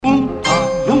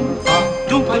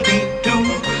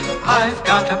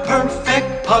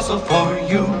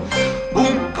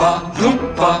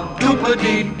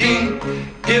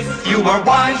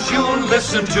Otherwise, you'll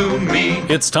listen to me.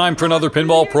 It's time for another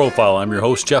Pinball Profile. I'm your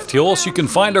host, Jeff Teolis. You can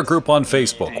find our group on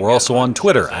Facebook. We're also on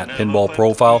Twitter at Pinball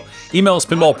Profile. Email us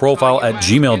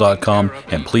pinballprofile@gmail.com,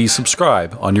 and please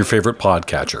subscribe on your favorite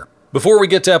podcatcher. Before we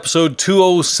get to episode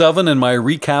 207 and my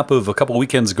recap of a couple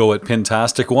weekends ago at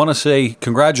Pintastic, I want to say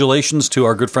congratulations to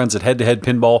our good friends at Head to Head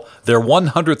Pinball, their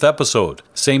 100th episode.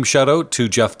 Same shout out to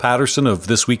Jeff Patterson of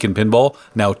This Week in Pinball,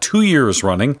 now 2 years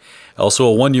running. Also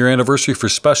a 1-year anniversary for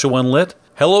Special Unlit.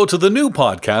 Hello to the new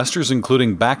podcasters,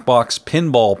 including Backbox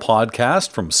Pinball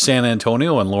Podcast from San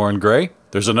Antonio and Lauren Gray.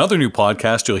 There's another new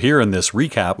podcast you'll hear in this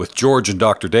recap with George and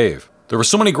Dr. Dave. There were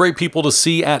so many great people to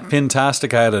see at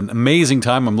Pintastic. I had an amazing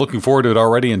time. I'm looking forward to it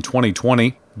already in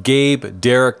 2020. Gabe,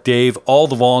 Derek, Dave, all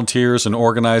the volunteers and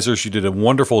organizers, you did a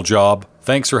wonderful job.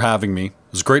 Thanks for having me. It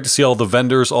was great to see all the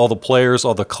vendors, all the players,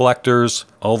 all the collectors,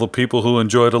 all the people who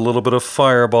enjoyed a little bit of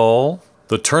Fireball.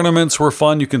 The tournaments were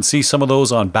fun. You can see some of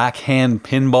those on Backhand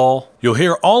Pinball. You'll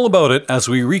hear all about it as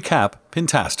we recap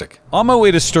Pintastic. On my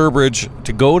way to Sturbridge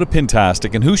to go to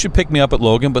Pintastic, and who should pick me up at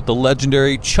Logan but the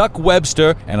legendary Chuck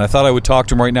Webster, and I thought I would talk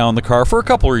to him right now in the car for a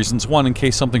couple of reasons. One, in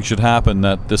case something should happen,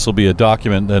 that this will be a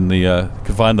document and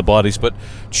can find the bodies. But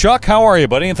Chuck, how are you,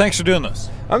 buddy? And thanks for doing this.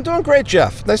 I'm doing great,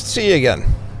 Jeff. Nice to see you again.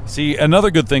 See,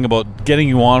 another good thing about getting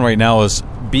you on right now is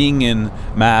being in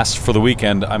Mass for the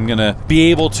weekend. I'm going to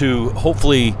be able to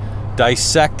hopefully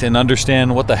dissect and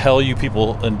understand what the hell you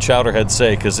people in Chowderhead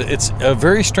say, because it's a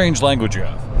very strange language you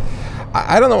have.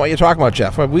 I don't know what you're talking about,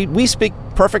 Jeff. We speak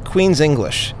perfect Queen's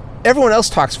English. Everyone else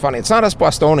talks funny. It's not us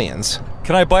Bostonians.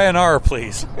 Can I buy an R,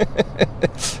 please?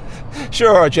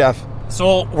 Sure, Jeff.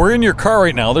 So we're in your car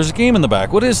right now. There's a game in the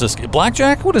back. What is this?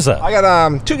 Blackjack? What is that? I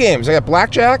got 2 games. I got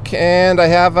Blackjack and I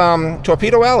have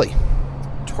Torpedo Alley.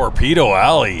 Torpedo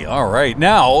Alley. All right.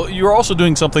 Now, you're also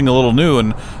doing something a little new,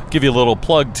 and give you a little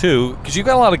plug, too, because you've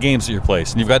got a lot of games at your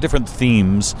place, and you've got different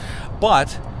themes,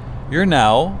 but you're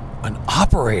now an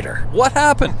operator. What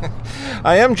happened?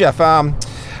 I am, Jeff. I'm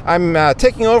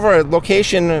taking over a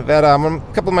location that a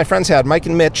couple of my friends had, Mike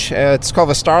and Mitch. It's called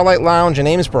the Starlight Lounge in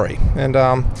Amesbury. And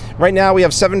right now we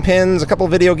have 7 pins, a couple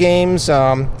of video games.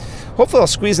 Hopefully I'll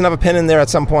squeeze another pin in there at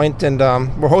some point. And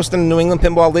we're hosting the New England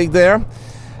Pinball League there.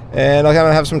 And I'm going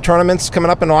to have some tournaments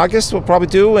coming up in August we'll probably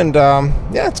do. And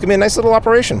it's going to be a nice little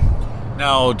operation.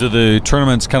 Now, do the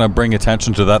tournaments kind of bring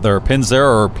attention to that there are pins there,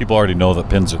 or people already know that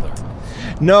pins are there?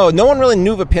 No one really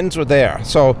knew the pins were there.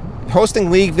 So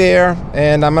hosting league there,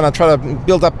 and I'm going to try to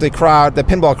build up the crowd, the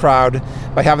pinball crowd,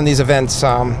 by having these events,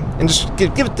 and just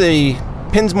give the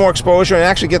pins more exposure and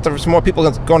actually get some more people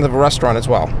going to the restaurant as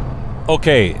well.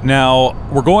 Okay, now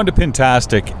we're going to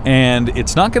Pintastic, and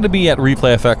it's not going to be at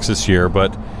Replay FX this year,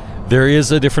 but there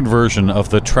is a different version of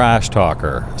the Trash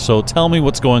Talker. So tell me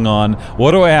what's going on.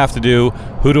 What do I have to do?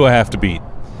 Who do I have to beat?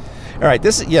 All right,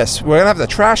 we're going to have the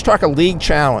Trash Talker League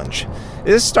Challenge.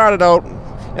 This started out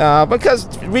because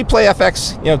Replay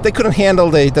FX, they couldn't handle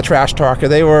the Trash Talker.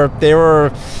 They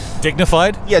were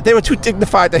dignified? Yeah, they were too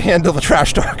dignified to handle the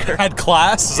Trash Talker. Had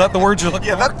class? Is that the word you're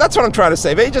looking for? Yeah, that's what I'm trying to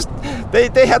say.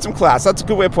 They had some class. That's a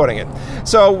good way of putting it.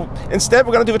 So instead,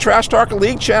 we're going to do a Trash Talker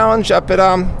League Challenge up at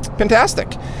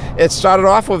Pintastic. It started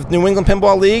off with New England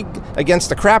Pinball League against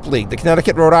the Crap League, the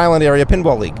Connecticut, Rhode Island area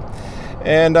pinball league.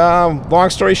 And long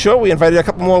story short, we invited a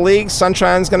couple more leagues.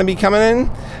 Sunshine's going to be coming in.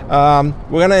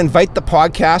 We're going to invite the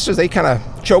podcasters. They kind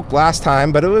of choked last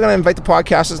time, but we're going to invite the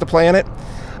podcasters to play in it.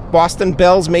 Boston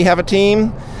Bells may have a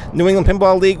team. New England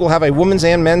Pinball League will have a women's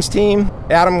and men's team.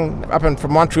 Adam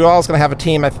from Montreal is going to have a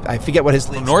team. I forget what his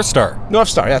league is. North Star. North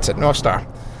Star, that's it, North Star.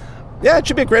 Yeah, it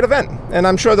should be a great event. And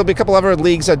I'm sure there'll be a couple other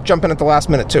leagues that jump in at the last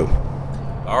minute, too.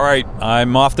 All right,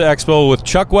 I'm off to Expo with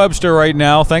Chuck Webster right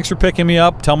now. Thanks for picking me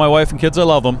up. Tell my wife and kids I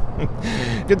love them.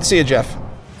 Good to see you, Jeff.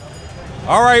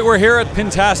 All right, we're here at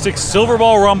Pintastic Silver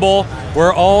Ball Rumble,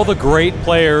 where all the great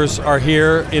players are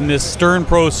here in this Stern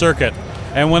Pro circuit.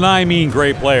 And when I mean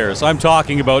great players, I'm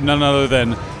talking about none other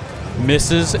than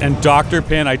Mrs. and Dr.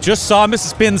 Pin. I just saw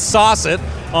Mrs. Pin sauce it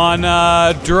on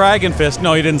Dragon Fist.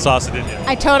 No, you didn't sauce it, did you?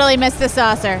 I totally missed the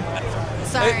saucer.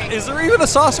 Sorry. Is there even a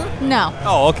saucer? No.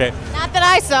 Oh, okay. Not that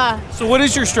I saw. So what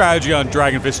is your strategy on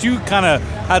Dragon Fist? You kind of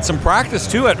had some practice,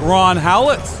 too, at Ron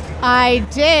Howlett's. I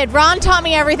did. Ron taught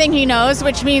me everything he knows,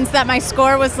 which means that my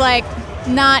score was,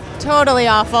 not totally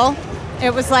awful.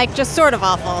 It was, just sort of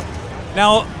awful.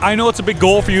 Now, I know it's a big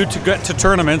goal for you to get to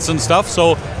tournaments and stuff,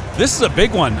 so this is a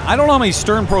big one. I don't know how many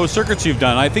Stern Pro circuits you've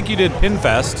done. I think you did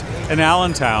Pinfest in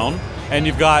Allentown, and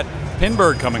you've got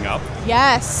Pinburg coming up.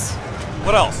 Yes.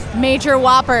 What else? Major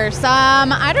Whoppers.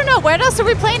 I don't know. What else are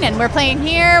we playing in? We're playing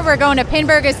here. We're going to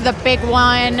Pinburg is the big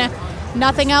one.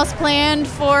 Nothing else planned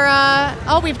for,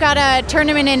 we've got a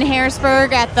tournament in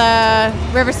Harrisburg at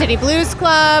the River City Blues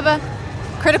Club.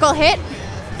 Critical Hit.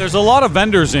 There's a lot of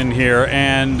vendors in here,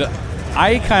 and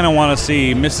I kind of want to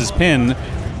see Mrs. Pin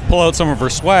pull out some of her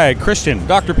swag. Christian,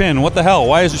 Dr. Pin, what the hell?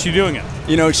 Why isn't she doing it?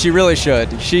 You know, she really should.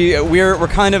 We're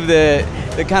kind of the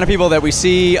kind of people that we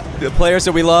see the players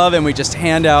that we love, and we just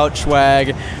hand out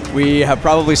swag. We have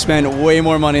probably spent way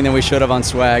more money than we should have on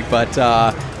swag, but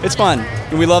it's fun.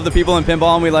 And we love the people in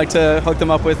pinball, and we like to hook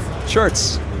them up with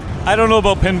shirts. I don't know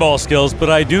about pinball skills, but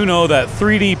I do know that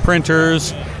 3D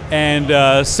printers and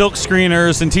silk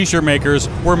screeners and t-shirt makers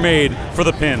were made for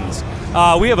the pins.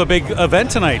 We have a big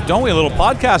event tonight, don't we? A little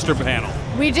podcaster panel.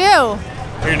 We do.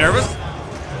 Are you nervous?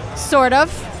 Sort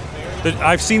of.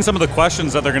 I've seen some of the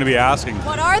questions that they're going to be asking.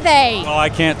 What are they? Oh, I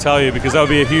can't tell you because that would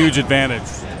be a huge advantage.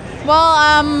 Well,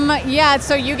 yeah,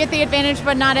 so you get the advantage,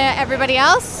 but not everybody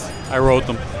else? I wrote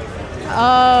them.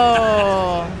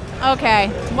 Oh, okay.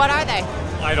 What are they?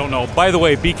 I don't know. By the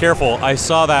way, be careful. I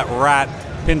saw that rat,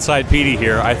 Pinside Petey,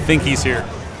 here. I think he's here.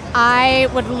 I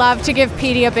would love to give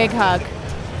Petey a big hug.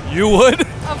 You would?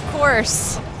 Of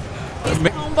course. He's the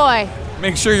homeboy.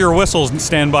 Make sure your whistles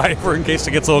stand by for in case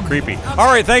it gets a little creepy. Okay. All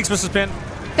right, thanks, Mrs. Pin.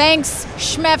 Thanks,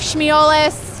 Schmef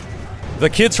Schmiolis. The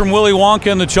kids from Willy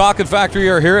Wonka and the Chocolate Factory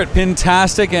are here at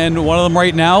Pintastic, and one of them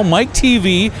right now, Mike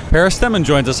TV, Paris Themen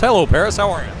joins us. Hello, Paris. How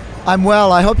are you? I'm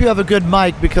well. I hope you have a good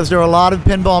mic because there are a lot of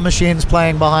pinball machines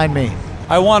playing behind me.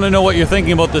 I want to know what you're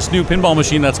thinking about this new pinball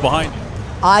machine that's behind you.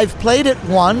 I've played it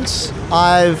once.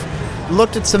 I've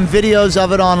looked at some videos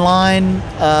of it online.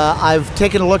 I've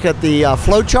taken a look at the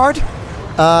flowchart.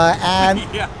 And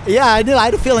yeah, I knew. I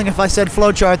had a feeling if I said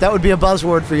flowchart, that would be a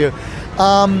buzzword for you.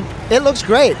 It looks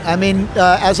great. I mean,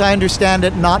 as I understand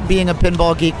it, not being a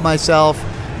pinball geek myself,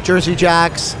 Jersey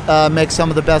Jacks makes some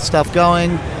of the best stuff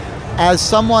going. As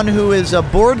someone who is a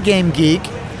board game geek,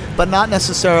 but not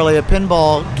necessarily a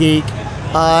pinball geek,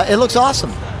 it looks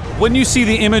awesome. When you see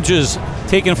the images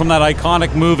taken from that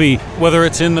iconic movie, whether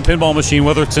it's in the pinball machine,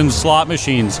 whether it's in slot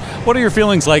machines, what are your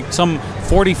feelings like some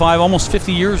 45, almost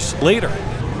 50 years later?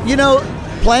 You know,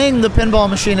 playing the pinball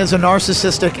machine is a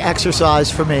narcissistic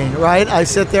exercise for me, right? I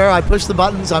sit there, I push the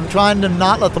buttons, I'm trying to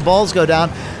not let the balls go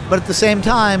down, but at the same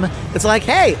time, it's like,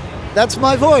 hey, that's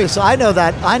my voice. I know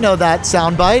that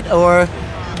soundbite. Or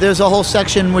there's a whole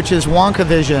section which is Wonka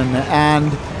Vision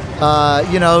and,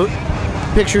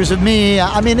 pictures of me.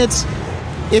 I mean,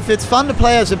 if it's fun to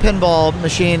play as a pinball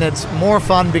machine, it's more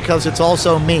fun because it's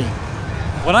also me.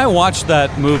 When I watched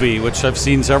that movie, which I've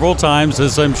seen several times,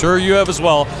 as I'm sure you have as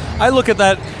well, I look at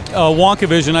that Wonka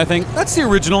Vision, I think, that's the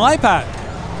original iPad.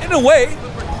 In a way.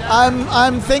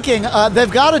 I'm thinking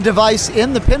they've got a device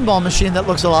in the pinball machine that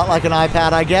looks a lot like an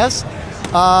iPad, I guess.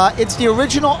 It's the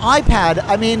original iPad.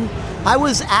 I mean, I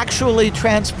was actually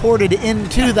transported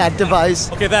into that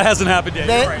device. Okay, that hasn't happened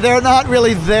yet. They're not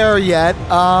really there yet.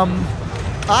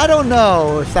 I don't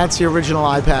know if that's the original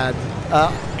iPad.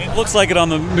 It looks like it on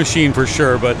the machine for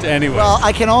sure, but anyway. Well,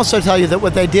 I can also tell you that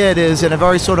what they did is, in a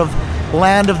very sort of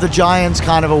Land of the Giants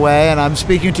kind of a way, and I'm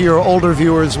speaking to your older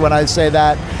viewers when I say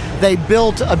that, they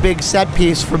built a big set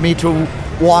piece for me to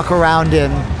walk around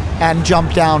in and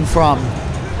jump down from.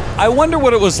 I wonder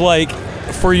what it was like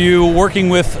for you working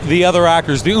with the other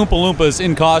actors, the Oompa Loompas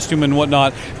in costume and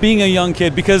whatnot, being a young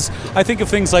kid, because I think of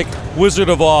things like Wizard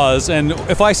of Oz, and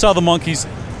if I saw the monkeys,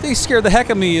 they scared the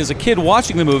heck of me as a kid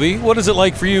watching the movie. What is it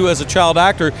like for you as a child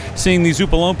actor seeing these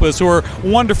Oompa Loompas, who are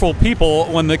wonderful people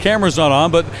when the camera's not on,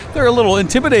 but they're a little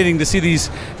intimidating to see these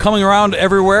coming around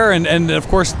everywhere and of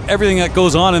course everything that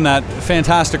goes on in that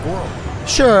fantastic world?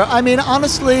 Sure. I mean,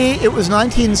 honestly, it was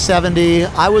 1970.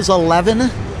 I was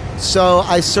 11, so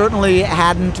I certainly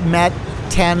hadn't met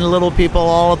 10 little people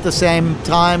all at the same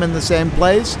time in the same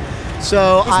place.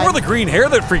 So it was more the green hair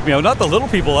that freaked me out, not the little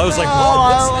people. I was like,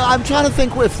 whoa. I'm trying to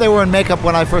think if they were in makeup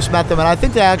when I first met them, and I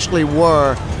think they actually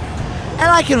were. And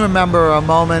I can remember a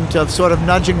moment of sort of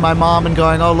nudging my mom and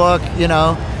going, oh, look,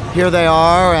 here they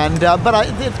are. And but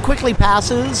it quickly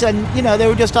passes, and, they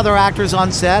were just other actors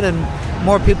on set and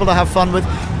more people to have fun with.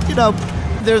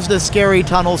 There's the scary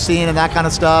tunnel scene and that kind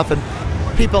of stuff, and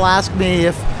people ask me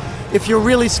if you're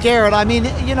really scared. I mean,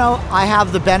 I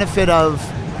have the benefit of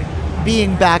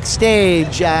being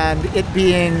backstage and it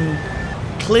being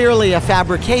clearly a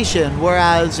fabrication,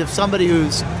 whereas if somebody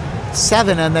who's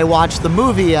 7 and they watch the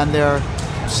movie and they're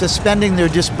suspending their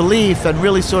disbelief and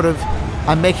really sort of,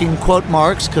 I'm making quote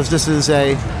marks because this is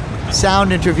a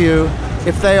sound interview,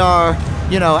 if they are,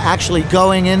 actually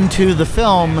going into the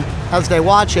film as they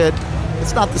watch it,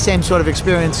 it's not the same sort of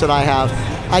experience that I have.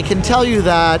 I can tell you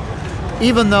that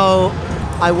even though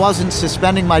I wasn't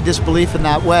suspending my disbelief in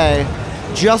that way,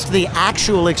 just the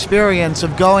actual experience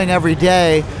of going every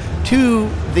day to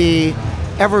the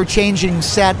ever-changing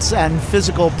sets and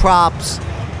physical props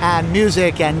and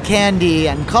music and candy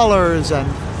and colors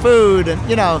and food, and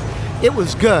it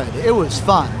was good. It was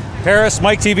fun. Paris,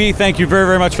 Mike TV, thank you very,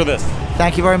 very much for this.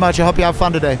 Thank you very much. I hope you have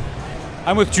fun today.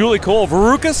 I'm with Julie Cole,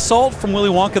 Veruca Salt from Willy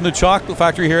Wonka and the Chocolate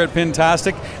Factory here at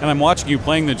Pintastic, and I'm watching you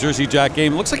playing the Jersey Jack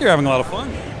game. It looks like you're having a lot of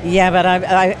fun. Yeah, but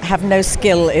I have no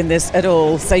skill in this at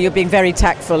all, so you're being very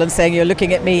tactful and saying you're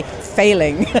looking at me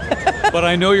failing. But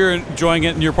I know you're enjoying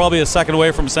it, and you're probably a second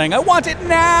away from saying, I want it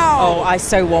now! Oh, I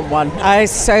so want one.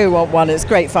 It's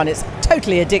great fun. It's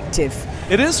totally addictive.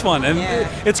 It is fun, and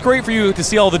it's great for you to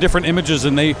see all the different images,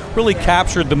 and they really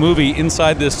captured the movie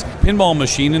inside this pinball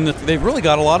machine, and they've really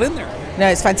got a lot in there. No,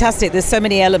 it's fantastic. There's so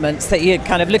many elements that you're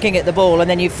kind of looking at the ball and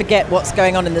then you forget what's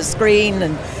going on in the screen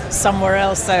and somewhere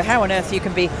else. So how on earth you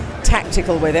can be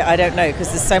tactical with it, I don't know, because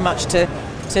there's so much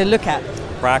to look at.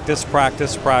 Practice.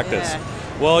 Yeah.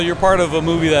 Well, you're part of a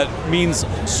movie that means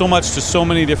so much to so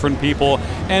many different people,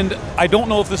 and I don't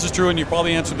know if this is true, and you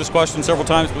probably answered this question several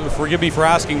times, but forgive me for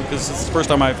asking, because this is the first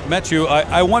time I've met you.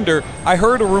 I wonder, I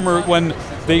heard a rumor when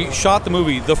they shot the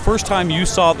movie, the first time you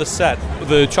saw the set,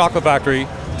 the Chocolate Factory,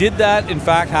 did that in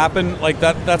fact happen? Like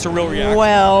that's a real reaction?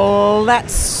 Well,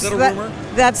 Is that a rumor?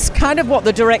 That's kind of what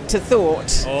the director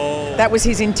thought. Oh. That was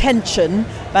his intention,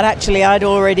 but actually I'd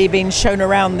already been shown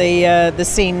around the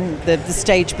scene, the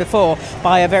stage before,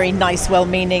 by a very nice,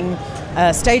 well-meaning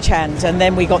stagehand, and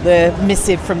then we got the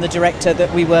missive from the director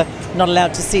that we were not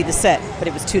allowed to see the set, but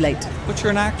it was too late. But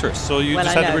you're an actress, so you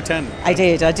just had to pretend. I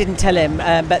did. I didn't tell him,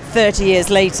 but 30 years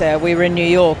later we were in New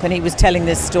York and he was telling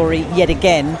this story yet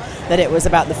again, that it was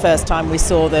about the first time we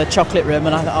saw the chocolate room,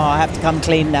 and I thought, I have to come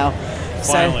clean now.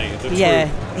 Finally, so, the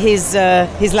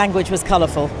truth. His language was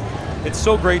colourful. It's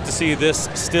so great to see this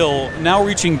still now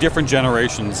reaching different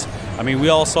generations. I mean, we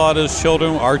all saw it as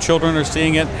children. Our children are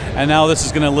seeing it, and now this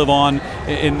is going to live on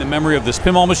in the memory of this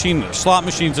pinball machine, slot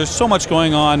machines. There's so much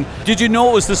going on. Did you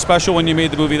know it was this special when you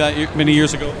made the movie that many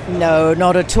years ago? No,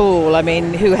 not at all. I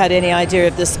mean, who had any idea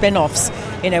of the spin-offs?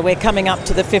 We're coming up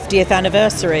to the 50th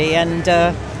anniversary, and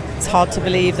it's hard to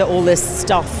believe that all this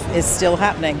stuff is still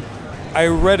happening. I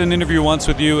read an interview once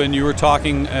with you, and you were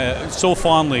talking so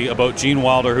fondly about Gene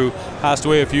Wilder, who passed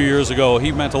away a few years ago.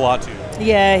 He meant a lot to you.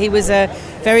 Yeah, he was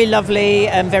very lovely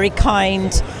and very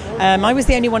kind. I was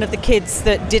the only one of the kids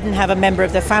that didn't have a member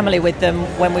of the family with them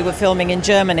when we were filming in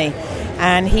Germany,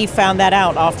 and he found that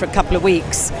out after a couple of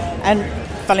weeks. And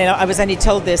funnily enough, I was only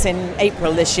told this in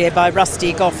April this year by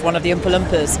Rusty Goff, one of the Oompa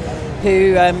Loompas,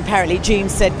 who apparently Gene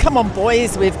said, "Come on,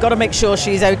 boys, we've got to make sure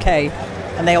she's okay."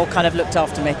 And they all kind of looked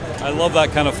after me. I love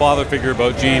that kind of father figure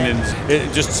about Gene, and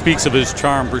it just speaks of his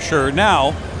charm for sure.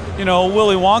 Now,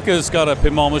 Willy Wonka's got a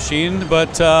pinball machine,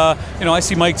 but, I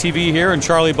see Mike TV here and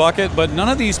Charlie Bucket, but none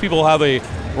of these people have a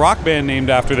rock band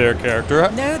named after their character.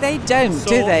 No, they don't,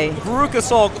 do they? Veruca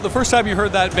Salt, the first time you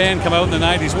heard that band come out in the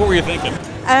 90s, what were you thinking?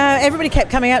 Everybody kept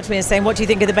coming out to me and saying, what do you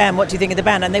think of the band? What do you think of the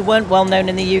band? And they weren't well known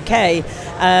in the UK.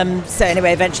 So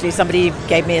anyway, eventually somebody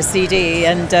gave me a CD,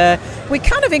 and we're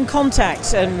kind of in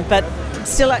contact, but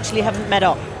still actually haven't met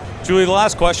up. Julie, the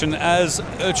last question. As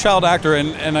a child actor,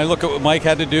 and I look at what Mike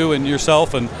had to do and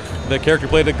yourself and the character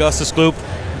played Augustus Gloop,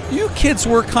 you kids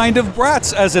were kind of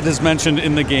brats, as it is mentioned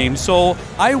in the game. So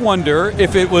I wonder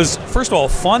if it was, first of all,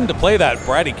 fun to play that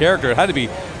bratty character. It had to be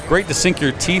great to sink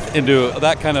your teeth into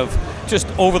that kind of just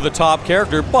over-the-top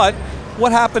character. But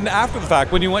what happened after the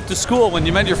fact when you went to school, when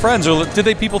you met your friends? Or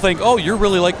did people think, oh, you're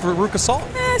really like Veruca Salt?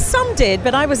 Some did,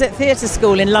 but I was at theatre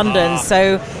school in London,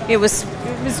 so it was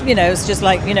just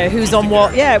like, who's on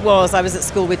what. Yeah, it was. I was at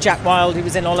school with Jack Wilde, who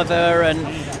was in Oliver, and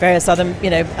various other,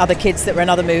 other kids that were in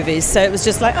other movies. So it was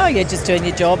just like, oh, you're just doing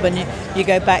your job, and you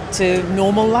go back to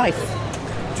normal life.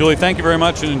 Julie, thank you very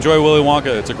much, and enjoy Willy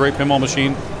Wonka. It's a great pinball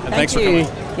machine, and thanks for coming.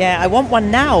 Yeah, I want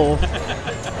one now.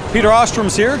 Peter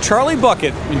Ostrom's here, Charlie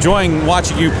Bucket, enjoying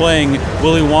watching you playing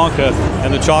Willy Wonka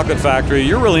and the Chocolate Factory.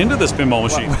 You're really into this pinball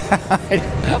machine.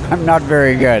 I'm not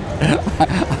very good.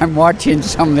 I'm watching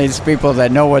some of these people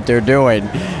that know what they're doing,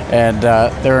 and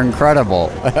they're incredible.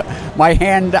 My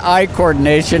hand-eye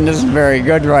coordination isn't very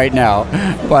good right now,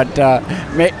 but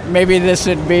maybe this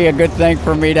would be a good thing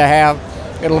for me to have.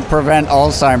 It'll prevent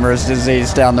Alzheimer's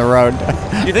disease down the road.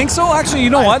 You think so? Actually,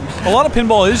 you know what? A lot of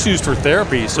pinball is used for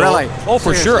therapy. So, really? Oh,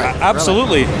 for Seriously? sure.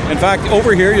 Absolutely. Really? In fact,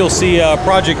 over here you'll see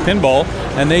Project Pinball.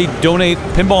 and they donate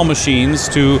pinball machines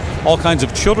to all kinds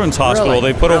of children's hospital.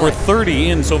 Really? They put over 30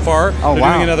 in so far. Oh, They're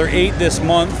wow. doing another 8 this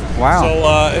month. Wow.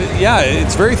 So, yeah,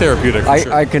 it's very therapeutic, for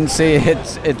sure. I can see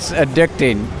it's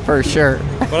addicting for sure.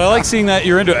 But I like seeing that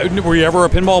you're into it. Were you ever a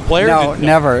pinball player? No,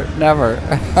 never.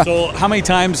 So how many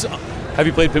times have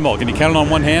you played pinball? Can you count it on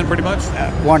one hand, pretty much?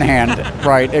 One hand,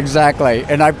 right, exactly.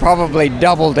 And I probably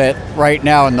doubled it right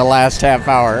now in the last half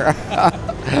hour.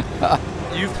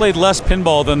 You've played less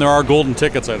pinball than there are golden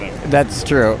tickets, I think. That's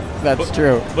true.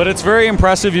 But it's very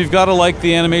impressive. You've got to like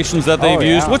the animations that they've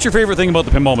used. yeah. What's your favorite thing about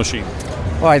the pinball machine?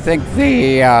 Well, I think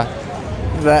the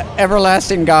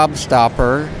everlasting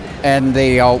gobstopper and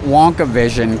the Wonka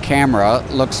Vision camera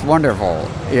looks wonderful.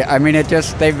 Yeah, I mean,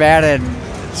 they've added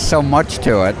so much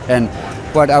to it. And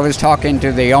but I was talking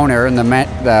to the owner and the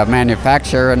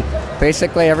manufacturer, and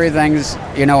basically everything's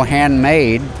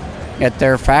handmade at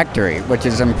their factory, which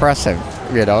is impressive.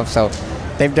 So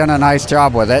they've done a nice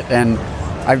job with it. And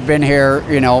I've been here,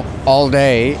 all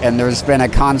day, and there's been a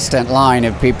constant line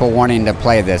of people wanting to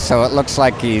play this. So it looks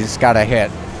like he's got a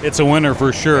hit. It's a winner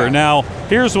for sure. Yeah. Now,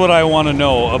 here's what I want to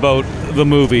know about the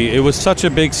movie. It was such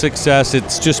a big success.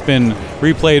 It's just been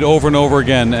replayed over and over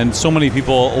again, and so many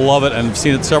people love it and have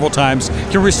seen it several times.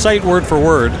 You can recite word for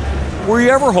word. Were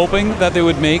you ever hoping that they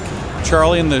would make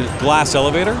Charlie in the glass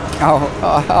elevator?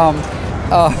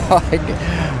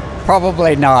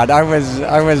 Probably not. I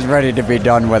was ready to be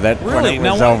done with it when Really? it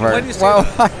was Now, over. why do you say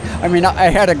that? I mean,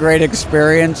 I had a great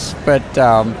experience, but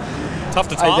Tough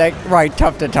to top? I think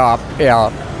tough to top.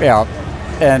 Yeah.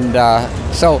 And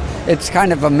so it's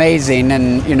kind of amazing,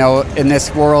 and in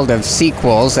this world of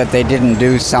sequels, that they didn't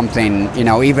do something.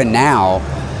 Even now,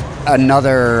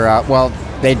 another.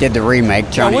 They did the remake.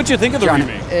 Johnny, what'd you think of the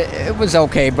remake? It was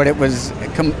okay, but it was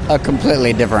a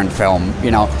completely different film.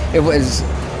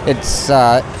 It's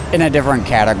in a different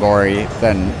category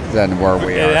than where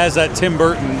we are. It has that Tim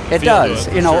Burton It feel does.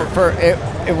 to it, sure.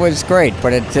 It was great,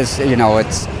 but it just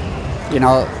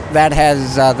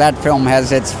that film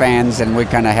has its fans, and we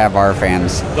kind of have our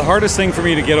fans. The hardest thing for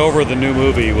me to get over the new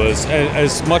movie was,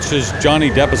 as much as Johnny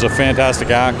Depp is a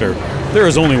fantastic actor, there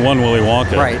is only one Willy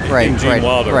Wonka. Right, Gene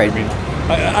Wilder. right. I mean,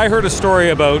 I heard a story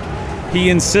about he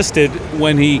insisted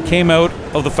when he came out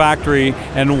of the factory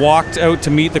and walked out to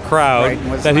meet the crowd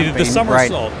that he did the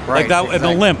somersault. Like that, and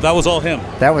the limp. That was all him.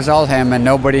 That was all him, and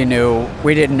nobody knew.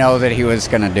 We didn't know that he was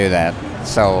going to do that.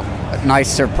 So, nice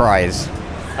surprise.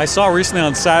 I saw recently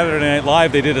on Saturday Night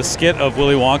Live they did a skit of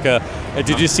Willy Wonka.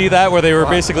 Did you see that, where they were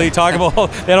basically talking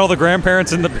about they had all the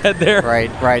grandparents in the bed there? Right.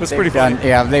 It's pretty funny.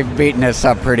 Yeah, they've beaten us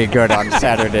up pretty good on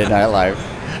Saturday Night Live.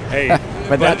 Hey,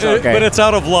 but that's okay. But it's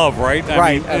out of love, right?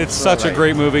 I mean, it's such a absolutely.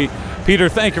 great movie. Peter,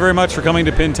 thank you very much for coming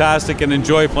to Pintastic, and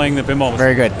enjoy playing the pinball machine.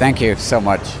 Very good. Thank you so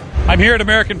much. I'm here at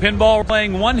American Pinball. We're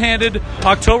playing one-handed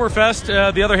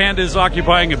Oktoberfest. The other hand is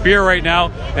occupying a beer right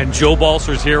now, and Joe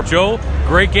Balser's here. Joe,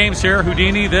 great games here.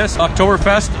 Houdini, this,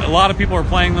 Oktoberfest. A lot of people are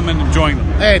playing them and enjoying them.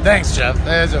 Hey, thanks, Jeff.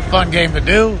 It's a fun game to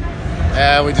do.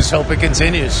 We just hope it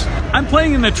continues. I'm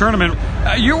playing in the tournament.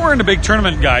 You weren't a big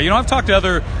tournament guy. I've talked to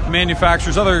other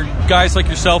manufacturers, other guys like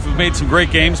yourself who've made some great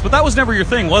games, but that was never your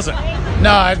thing, was it? No,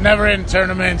 I was never in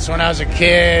tournaments when I was a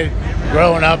kid.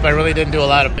 Growing up, I really didn't do a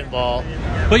lot of pinball.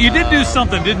 But you did do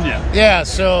something, didn't you? Yeah,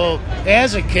 so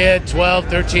as a kid, 12,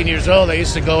 13 years old, I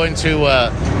used to go into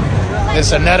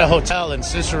this Anetta Hotel in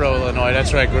Cicero, Illinois.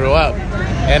 That's where I grew up.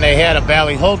 And they had a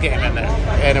Bally Ho game in there.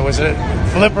 And it was a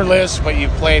flipperless, but you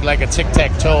played like a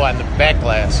tic-tac-toe on the back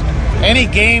glass. Any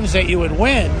games that you would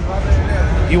win,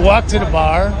 you walk to the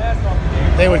bar,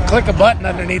 they would click a button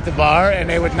underneath the bar, and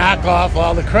they would knock off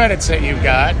all the credits that you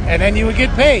got, and then you would get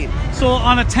paid. So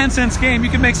on a 10-cent game, you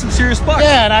can make some serious bucks.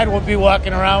 Yeah, and I would be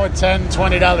walking around with $10,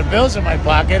 $20 bills in my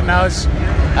pocket, and I was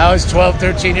 12,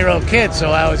 13-year-old kid,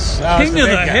 so I was King the of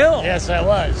big the guy. hill. Yes, I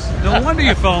was. No wonder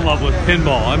you fell in love with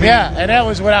pinball. I mean, Yeah, and that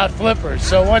was without flippers.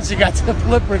 So once you got to the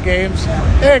flipper games,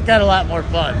 it got a lot more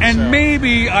fun. And so.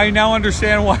 maybe I now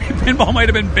understand why pinball might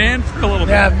have been banned for a little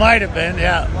bit. Yeah, it might have been,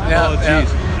 yeah. Oh,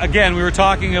 jeez. Again, we were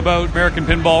talking about American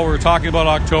Pinball. We were talking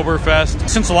about Oktoberfest.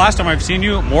 Since the last time I've seen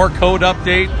you, more code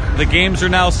update. The games are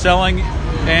now selling,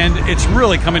 and it's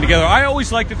really coming together. I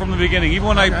always liked it from the beginning. Even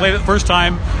when I played it the first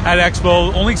time at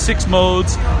Expo, only 6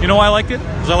 modes. You know why I liked it?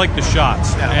 Because I like the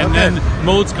shots. Then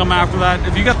modes come after that.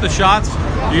 If you got the shots,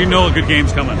 you know a good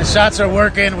game's coming. The shots are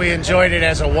working. We enjoyed it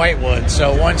as a whitewood.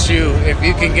 So if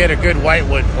you can get a good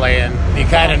whitewood playing, you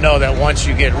kind of know that once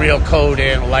you get real code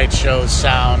in, light shows,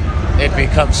 sound, it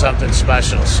becomes something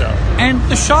special. So. And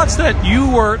the shots that you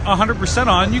were 100%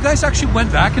 on, you guys actually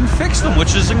went back and fixed them,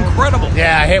 which is incredible.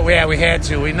 Yeah, we had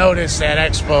to. We noticed at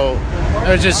Expo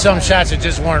there were just some shots that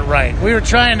just weren't right. We were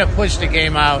trying to push the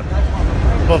game out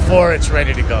before it's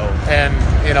ready to go. And,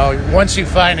 once you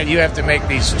find it, you have to make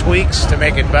these tweaks to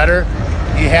make it better.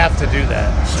 You have to do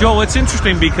that. So. Joe, it's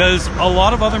interesting because a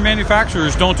lot of other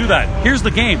manufacturers don't do that. Here's the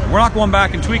game. We're not going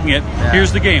back and tweaking it. Yeah.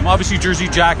 Here's the game. Obviously, Jersey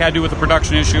Jack had to do with the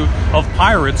production issue of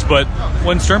Pirates, but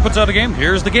when Stern puts out a game,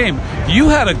 here's the game. You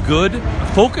had a good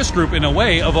focus group, in a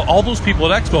way, of all those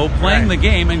people at Expo playing the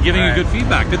game and giving you good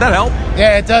feedback. Did that help?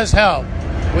 Yeah, it does help.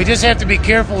 We just have to be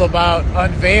careful about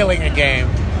unveiling a game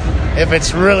if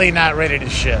it's really not ready to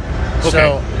ship. Okay.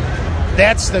 So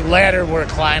that's the ladder we're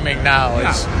climbing now.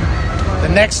 Is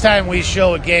the next time we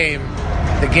show a game,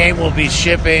 the game will be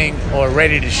shipping or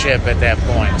ready to ship at that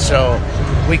point. So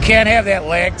we can't have that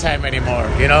lag time anymore.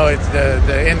 It's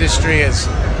the industry has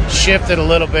shifted a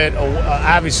little bit,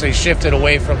 obviously shifted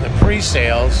away from the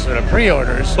pre-sales or the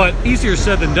pre-orders. But easier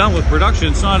said than done with production.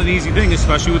 It's not an easy thing,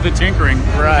 especially with the tinkering.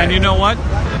 Right. And you know what?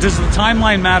 Does the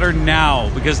timeline matter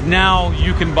now? Because now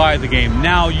you can buy the game.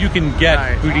 Now you can get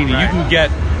Houdini. You can get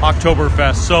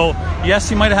Oktoberfest. So,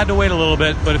 yes, you might have had to wait a little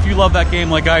bit, but if you love that game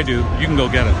like I do, you can go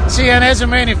get it. See, and as a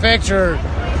manufacturer,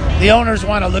 the owners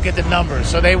want to look at the numbers.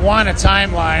 So they want a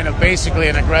timeline of basically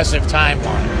an aggressive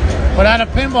timeline. But on a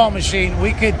pinball machine,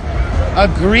 we could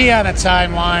agree on a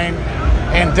timeline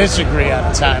and disagree on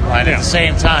a timeline at the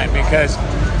same time, because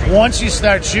once you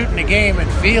start shooting the game and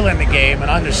feeling the game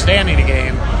and understanding the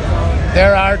game,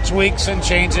 there are tweaks and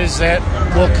changes that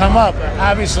will come up.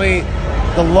 Obviously,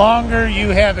 the longer you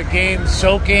have a game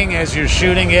soaking as you're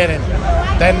shooting it, and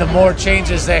then the more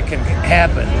changes that can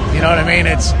happen. You know what I mean?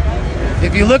 It's,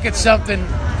 if you look at something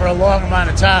for a long amount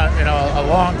of time, a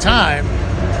long time,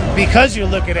 because you're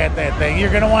looking at that thing, you're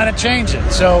going to want to change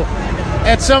it. So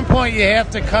at some point you have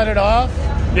to cut it off.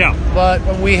 Yeah.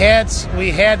 But we had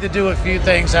to do a few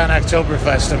things on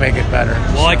Oktoberfest to make it better.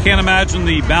 Well, I can't imagine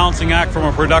the balancing act from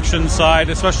a production side,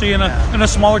 especially in a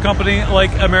smaller company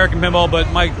like American Pinball, but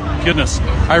my goodness,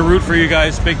 I root for you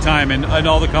guys big time, and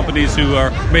all the companies who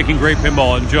are making great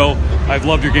pinball. And Joe, I've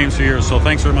loved your games for years, so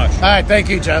thanks very much. All right, thank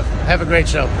you, Jeff. Have a great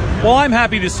show. Well, I'm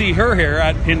happy to see her here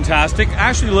at Pintastic,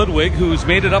 Ashley Ludwig, who's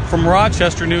made it up from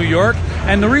Rochester, New York.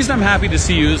 And the reason I'm happy to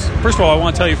see you is, first of all, I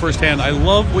want to tell you firsthand, I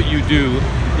love what you do.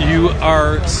 You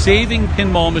are saving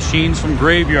pinball machines from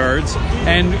graveyards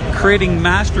and creating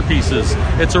masterpieces.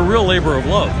 It's a real labor of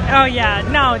love. Oh, yeah.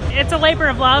 No, it's a labor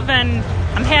of love, and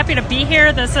I'm happy to be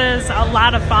here. This is a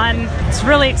lot of fun. It's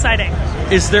really exciting.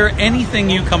 Is there anything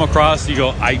you come across you go,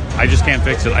 I just can't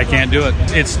fix it, I can't do it,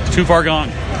 it's too far gone?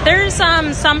 There's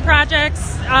some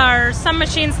projects or some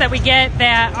machines that we get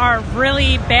that are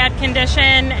really bad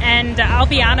condition, and I'll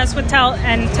be honest with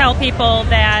tell people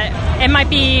that it might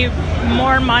be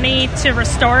more money to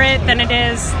restore it than it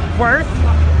is worth.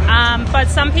 But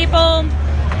some people,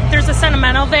 there's a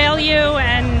sentimental value,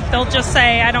 and they'll just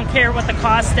say, I don't care what the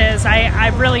cost is. I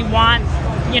really want,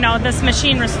 this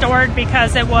machine restored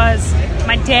because it was,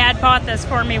 my dad bought this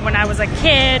for me when I was a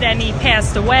kid and he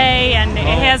passed away, and it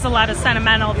has a lot of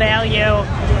sentimental value.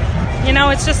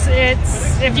 It's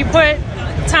if you put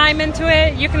time into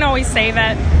it, you can always save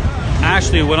it.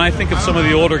 Ashley, when I think of some of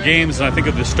the older games, and I think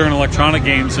of the Stern Electronic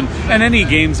games, and any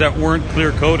games that weren't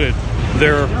clear-coated,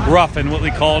 they're rough and what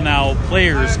we call now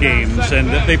players' games, and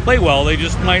they play well, they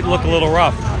just might look a little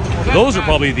rough. Those are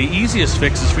probably the easiest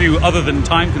fixes for you, other than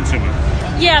time-consuming.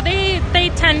 Yeah, they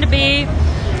tend to be.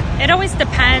 It always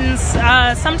depends.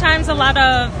 Sometimes a lot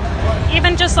of,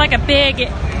 even just like a big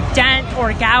dent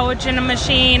or gouge in a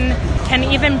machine can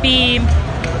even be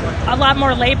a lot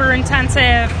more labor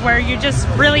intensive, where you just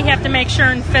really have to make sure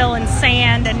and fill and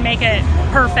sand and make it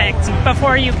perfect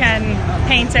before you can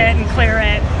paint it and clear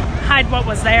it, hide what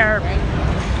was there.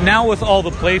 Now with all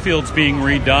the playfields being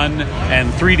redone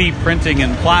and 3D printing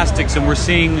and plastics, and we're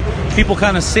seeing people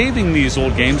kind of saving these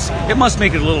old games, it must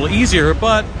make it a little easier,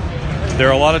 but there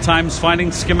are a lot of times finding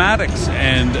schematics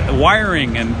and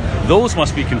wiring, and those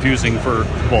must be confusing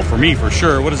for me for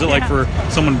sure. What is it like for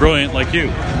someone brilliant like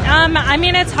you?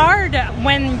 It's hard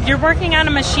when you're working on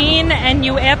a machine and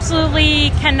you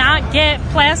absolutely cannot get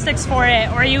plastics for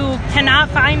it, or you cannot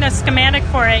find a schematic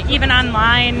for it, even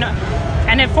online.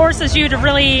 And it forces you to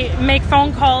really make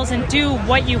phone calls and do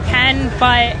what you can.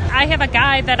 But I have a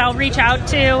guy that I'll reach out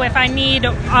to if I need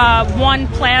one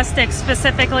plastic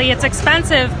specifically. It's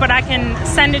expensive, but I can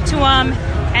send it to him,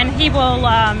 and he will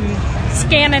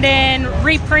scan it in,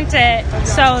 reprint it.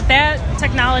 So that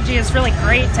technology is really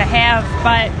great to have,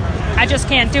 but I just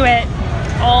can't do it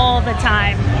all the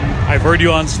time. I've heard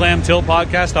you on Slam Till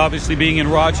podcast, obviously being in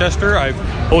Rochester. I've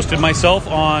hosted myself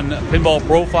on Pinball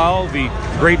Profile, the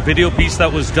great video piece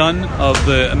that was done of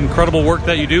the incredible work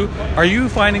that you do. Are you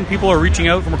finding people are reaching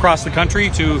out from across the country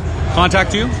to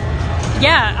contact you?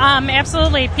 Yeah,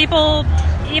 absolutely. People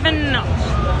even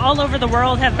all over the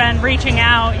world have been reaching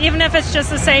out, even if it's just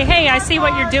to say, hey, I see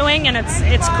what you're doing, and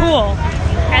it's cool.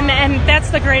 And that's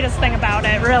the greatest thing about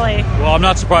it, really. Well, I'm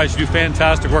not surprised. You do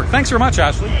fantastic work. Thanks very much,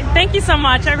 Ashley. Thank you so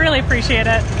much. I really appreciate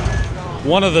it.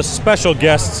 One of the special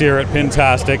guests here at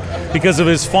Pintastic, because of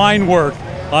his fine work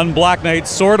on Black Knight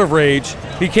Sword of Rage.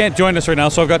 He can't join us right now,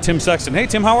 so I've got Tim Sexton. Hey,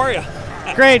 Tim, how are you?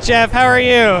 Great, Jeff. How are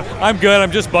you? I'm good.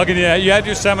 I'm just bugging you. You had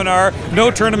your seminar.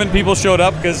 No tournament people showed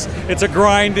up because it's a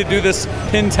grind to do this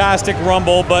Pintastic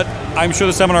Rumble, but I'm sure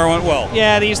the seminar went well.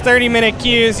 Yeah, these 30-minute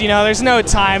queues, there's no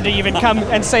time to even come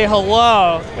and say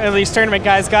hello. These tournament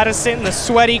guys got to sit in the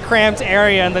sweaty, cramped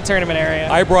area in the tournament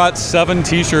area. I brought 7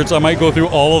 T-shirts. I might go through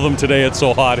all of them today. It's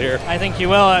so hot here. I think you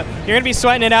will. You're going to be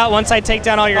sweating it out once I take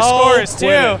down all your scores,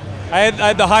 too. I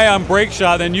had the high on break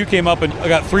shot, then you came up and I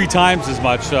got 3 times as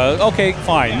much. Okay,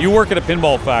 fine. You work at a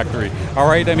pinball factory, all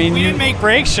right? I mean, you didn't make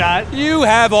break shot. You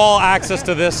have all access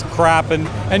to this crap,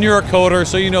 and you're a coder,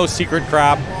 so you know secret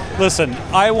crap. Listen,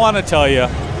 I want to tell you,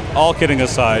 all kidding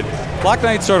aside, Black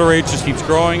Knight Sword of Rage just keeps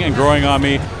growing and growing on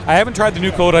me. I haven't tried the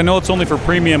new code. I know it's only for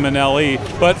premium and LE,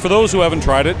 but for those who haven't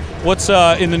tried it, what's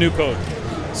in the new code?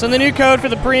 So the new code for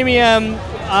the premium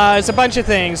is a bunch of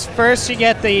things. First, you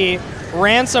get the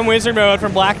Ransom Wizard mode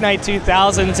from Black Knight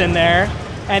 2000s in there,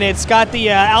 and it's got the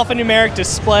alphanumeric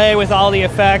display with all the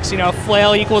effects,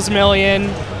 flail equals million,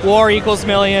 war equals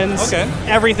millions,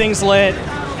 everything's lit,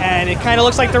 and it kind of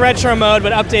looks like the retro mode,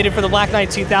 but updated for the Black Knight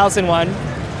 2000 one.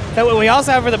 Then what we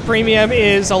also have for the premium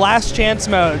is a last chance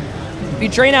mode. If you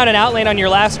drain out an outlane on your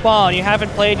last ball and you haven't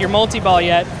played your multi-ball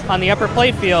yet on the upper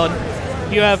play field,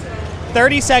 you have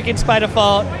 30 seconds by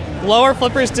default. Lower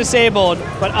flippers disabled,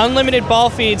 but unlimited ball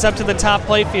feeds up to the top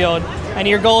playfield, and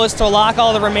your goal is to lock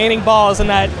all the remaining balls in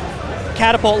that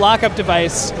catapult lockup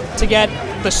device to get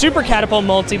the Super Catapult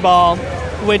Multi-Ball,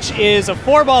 which is a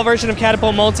 4-ball version of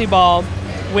Catapult Multi-Ball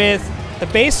with the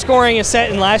base scoring is set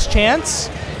in last chance,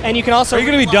 and you can also... Are you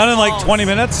going to be done in like 20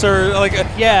 minutes? Or like?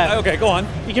 Yeah. Okay, go on.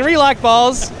 You can relock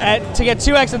balls to get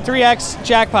 2x and 3x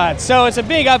jackpots, so it's a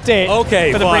big update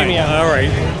for the premium. All right.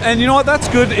 And you know what? That's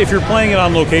good if you're playing it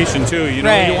on location too. You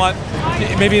want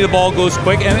maybe the ball goes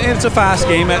quick, and it's a fast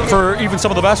game for even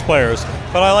some of the best players.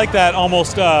 But I like that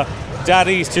almost Dad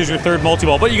East is your third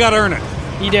multi-ball, but you got to earn it.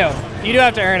 You do. You do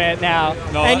have to earn it now.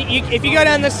 No, and if you go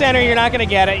down the center, you're not going to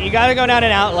get it. You got to go down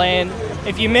an out lane.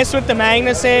 If you miss with the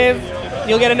Magna save,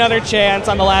 you'll get another chance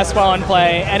on the last ball in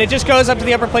play, and it just goes up to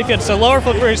the upper playfield. So lower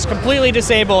flipper is completely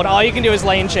disabled. All you can do is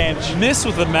lane change. Miss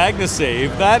with the Magna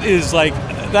save. That is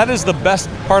the best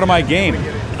part of my game.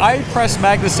 I press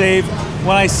Magna save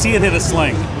when I see it hit a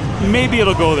sling. Maybe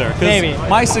it'll go there. Maybe.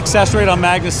 My success rate on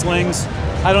Magna slings,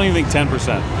 I don't even think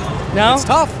 10%. No? It's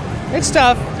tough. It's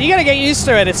tough. You got to get used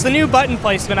to it. It's the new button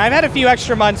placement. I've had a few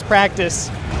extra months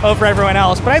practice over everyone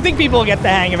else, but I think people will get the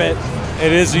hang of it.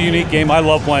 It is a unique game. I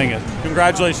love playing it.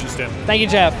 Congratulations, Tim. Thank you,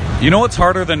 Jeff. You know what's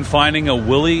harder than finding a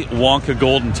Willy Wonka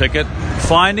golden ticket?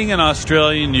 Finding an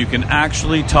Australian you can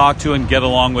actually talk to and get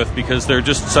along with, because they're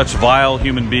just such vile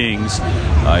human beings.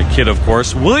 Kid, of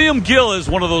course. William Gill is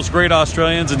one of those great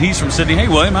Australians, and he's from Sydney. Hey,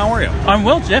 William, how are you? I'm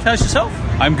well, Jeff. How's yourself?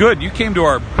 I'm good. You came to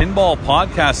our Pinball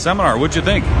Podcast seminar. What'd you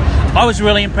think? I was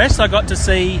really impressed. I got to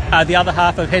see the other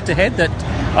half of Head to Head that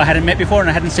I hadn't met before, and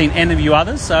I hadn't seen any of you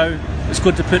others, so it's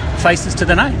good to put faces to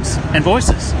the names and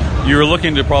voices. You were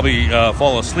looking to probably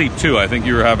fall asleep too. I think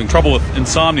you were having trouble with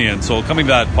insomnia, and so coming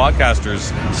to that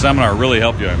podcasters seminar really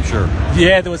helped you, I'm sure.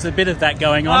 Yeah, there was a bit of that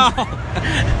going on.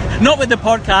 Oh. Not with the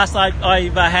podcast.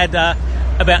 I've had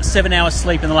about 7 hours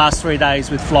sleep in the last 3 days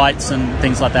with flights and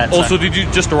things like that. Also, did you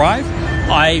just arrive?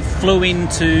 I flew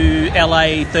into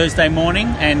LA Thursday morning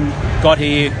and got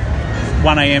here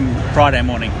 1 a.m. Friday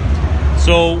morning.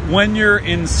 So when you're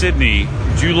in Sydney,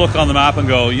 do you look on the map and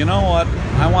go, you know what,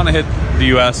 I want to hit the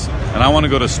U.S. and I want to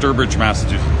go to Sturbridge,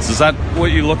 Massachusetts? Is that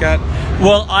what you look at?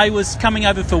 Well, I was coming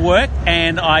over for work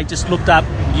and I just looked up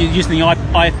using the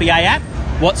IFBA app,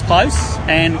 what's close,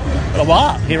 and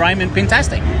voila, here I am in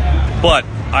Pintastic. But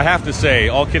I have to say,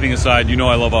 all kidding aside, you know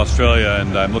I love Australia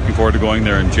and I'm looking forward to going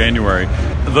there in January.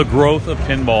 The growth of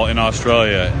pinball in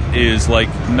Australia is like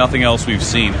nothing else we've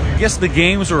seen. Yes, the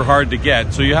games are hard to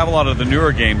get, so you have a lot of the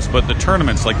newer games, but the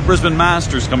tournaments, like Brisbane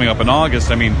Masters coming up in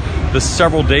August, I mean, the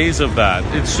several days of that,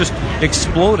 it's just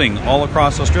exploding all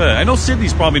across Australia. I know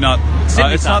Sydney's probably not,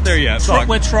 it's not there yet.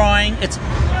 We're trying.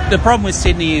 The problem with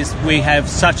Sydney is we have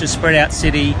such a spread out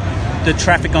city. The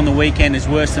traffic on the weekend is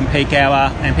worse than peak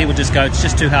hour, and people just go, it's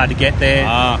just too hard to get there.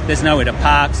 There's nowhere to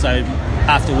park, so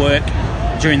after work,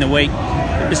 during the week,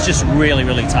 it's just really,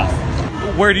 really tough.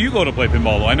 Where do you go to play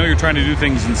pinball, though? I know you're trying to do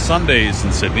things on Sundays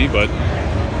in Sydney, but...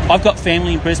 I've got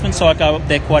family in Brisbane, so I go up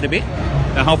there quite a bit.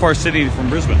 Now, how far is Sydney from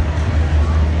Brisbane?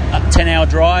 10-hour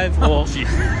drive, or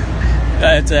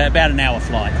it's about an hour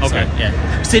flight. Okay. So,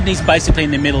 yeah. Sydney's basically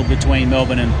in the middle between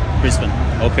Melbourne and Brisbane.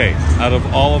 Okay. Out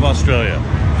of all of Australia,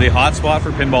 the hot spot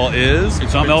for pinball is...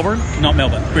 It's not Melbourne? Not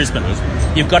Melbourne. Brisbane.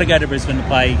 You've got to go to Brisbane to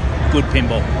play good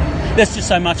pinball. There's just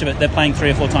so much of it. They're playing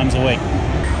 3 or 4 times a week.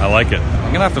 I like it.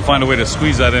 I'm going to have to find a way to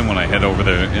squeeze that in when I head over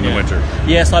there in the winter.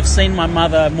 Yes, I've seen my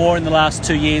mother more in the last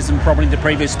 2 years than probably the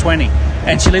previous 20.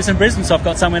 And she lives in Brisbane, so I've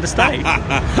got somewhere to stay.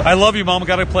 I love you, Mom.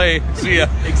 Got to play. See ya.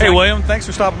 Exactly. Hey, William, thanks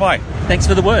for stopping by. Thanks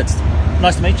for the words.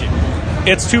 Nice to meet you.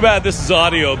 It's too bad this is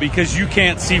audio because you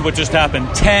can't see what just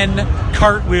happened. 10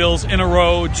 cartwheels in a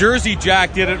row. Jersey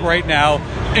Jack did it right now,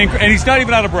 and he's not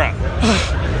even out of breath.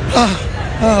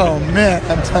 Oh, man,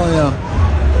 I'm telling you.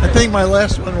 I think my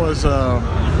last one was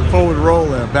forward roll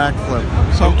there, backflip.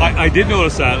 I did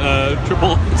notice that.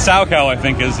 Triple sow cow, I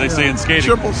think, as they say in skating.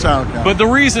 Triple sow cow. But the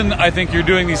reason I think you're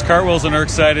doing these cartwheels and are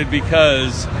excited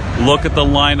because look at the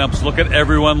lineups. Look at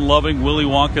everyone loving Willy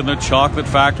Wonka and the Chocolate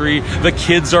Factory. The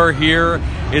kids are here.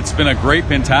 It's been a great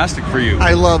Pintastic for you.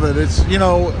 I love it. It's,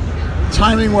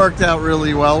 timing worked out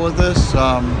really well with this.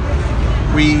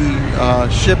 We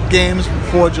shipped games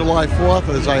before July 4th,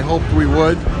 as I hoped we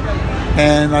would.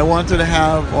 And I wanted to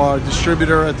have our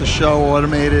distributor at the show,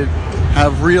 Automated,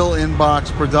 have real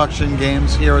in-box production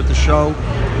games here at the show,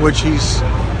 which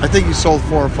I think he sold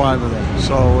 4 or 5 of them.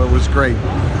 So it was great.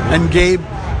 And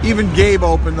even Gabe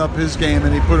opened up his game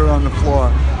and he put it on the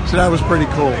floor. So that was pretty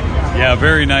cool. Yeah,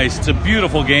 very nice. It's a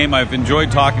beautiful game. I've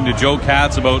enjoyed talking to Joe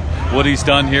Katz about what he's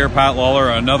done here. Pat Lawler,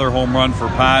 another home run for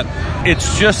Pat.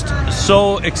 It's just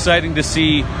so exciting to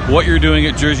see what you're doing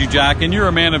at Jersey Jack. And you're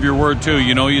a man of your word, too.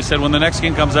 You said when the next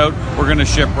game comes out, we're going to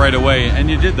ship right away. And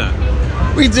you did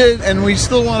that. We did, and we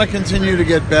still want to continue to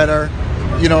get better.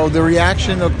 The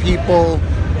reaction of people,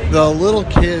 the little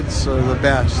kids are the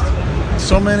best.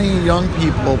 So many young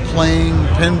people playing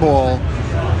pinball.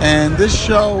 And this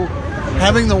show,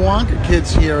 having the Wonka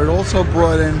kids here, it also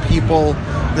brought in people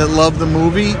that love the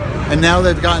movie, and now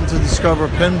they've gotten to discover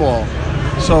pinball.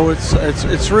 So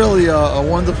it's really a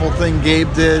wonderful thing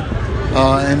Gabe did,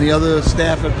 and the other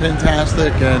staff at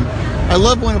Pintastic, and I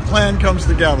love when a plan comes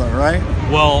together, right?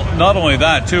 Well, not only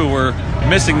that, too, we're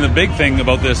missing the big thing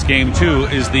about this game, too,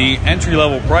 is the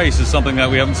entry-level price is something that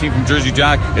we haven't seen from Jersey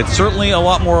Jack. It's certainly a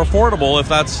lot more affordable if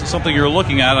that's something you're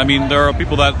looking at. I mean, there are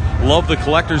people that love the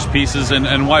collector's pieces,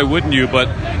 and why wouldn't you? But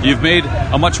you've made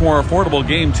a much more affordable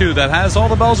game, too, that has all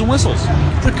the bells and whistles.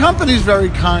 The company's very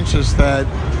conscious that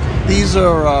these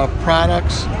are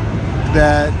products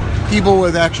that people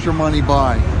with extra money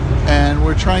buy, and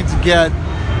we're trying to get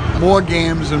more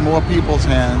games in more people's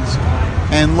hands,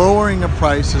 and lowering the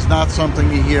price is not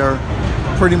something you hear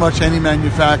pretty much any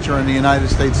manufacturer in the United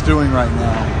States doing right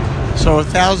now. So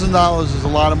 $1,000 is a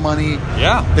lot of money.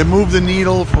 Yeah. It moved the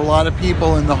needle for a lot of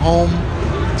people in the home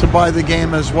to buy the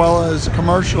game, as well as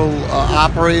commercial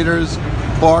operators,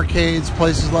 barcades,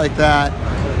 places like that.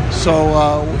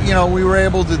 So, we were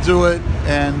able to do it,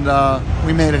 and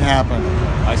we made it happen.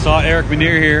 I saw Eric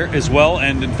Menier here as well,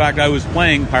 and in fact, I was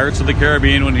playing Pirates of the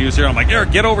Caribbean when he was here. I'm like,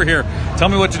 Eric, get over here. Tell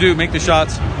me what to do. Make the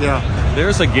shots. Yeah.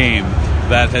 There's a game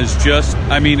that has just,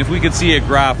 if we could see a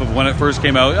graph of when it first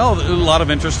came out, a lot of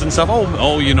interest and stuff.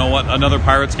 Oh, you know what? Another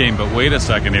Pirates game, but wait a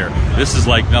second here. This is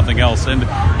like nothing else.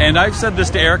 And I've said this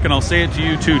to Eric, and I'll say it to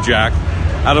you too, Jack.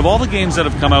 Out of all the games that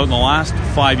have come out in the last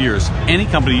 5 years, any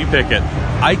company you pick it,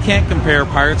 I can't compare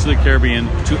Pirates of the Caribbean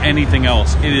to anything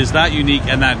else. It is that unique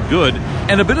and that good,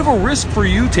 and a bit of a risk for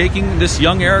you taking this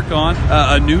young Eric on,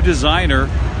 a new designer,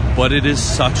 but it is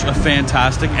such a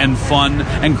fantastic and fun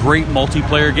and great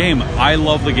multiplayer game. I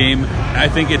love the game. I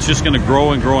think it's just going to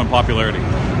grow and grow in popularity.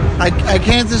 I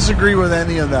can't disagree with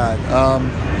any of that.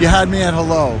 You had me at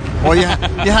hello, or you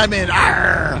had me at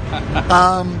arr.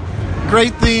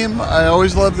 Great theme. I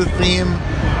always love the theme.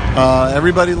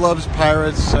 Everybody loves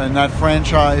Pirates and that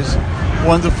franchise.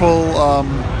 Wonderful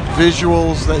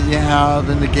visuals that you have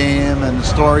in the game, and the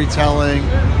storytelling,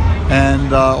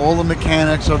 and all the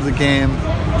mechanics of the game.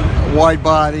 Wide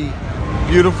body,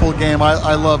 beautiful game.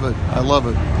 I love it. I love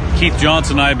it. Keith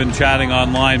Johnson and I have been chatting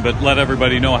online, but let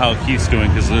everybody know how Keith's doing,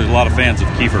 because there's a lot of fans of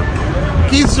Kiefer.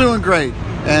 Keith's doing great,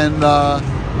 and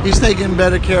he's taking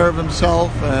better care of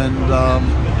himself, and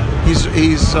he's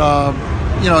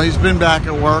been back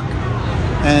at work,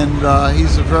 and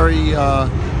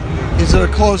he's a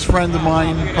close friend of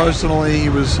mine personally. He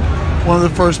was one of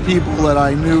the first people that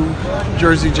I knew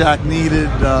Jersey Jack needed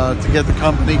to get the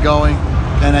company going,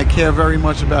 and I care very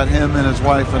much about him and his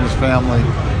wife and his family,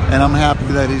 and I'm happy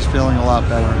that he's feeling a lot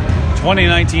better.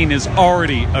 2019 is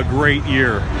already a great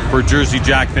year for Jersey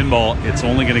Jack Pinball. It's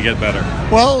only going to get better.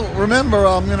 Well, remember,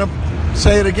 I'm going to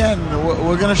say it again.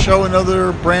 We're going to show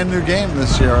another brand new game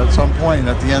this year at some point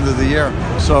at the end of the year.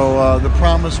 So the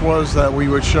promise was that we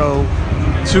would show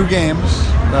 2 games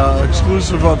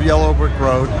exclusive of Yellow Brick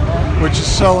Road, which is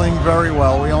selling very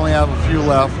well. We only have a few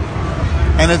left,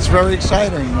 and it's very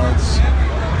exciting.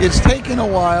 It's taken a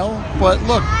while, but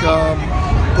look,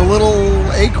 the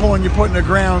little acorn you put in the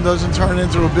ground doesn't turn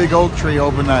into a big oak tree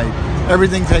overnight.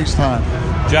 Everything takes time.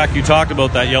 Jack, you talked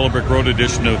about that Yellow Brick Road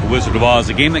edition of Wizard of Oz,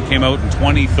 a game that came out in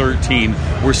 2013.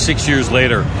 We're 6 years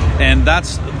later, and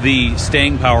that's the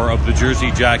staying power of the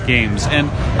Jersey Jack games. And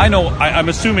I know, I'm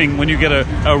assuming when you get an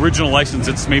original license,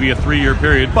 it's maybe a 3-year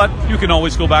period, but you can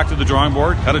always go back to the drawing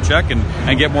board, cut a check,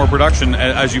 and get more production,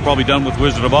 as you've probably done with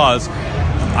Wizard of Oz.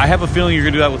 I have a feeling you're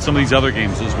going to do that with some of these other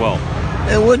games as well.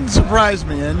 It wouldn't surprise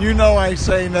me, and you know I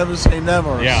say never say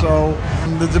never. Yeah. So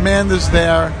the demand is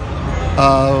there.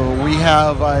 We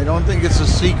have, I don't think it's a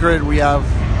secret, we have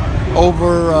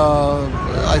over,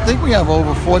 I think we have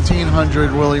over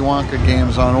 1,400 Willy Wonka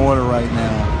games on order right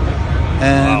now.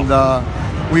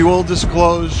 And we will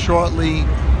disclose shortly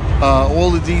all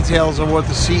the details of what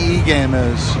the CE game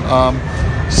is.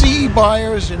 CE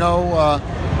buyers,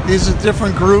 is a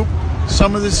different group.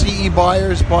 Some of the CE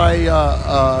buyers buy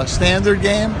a standard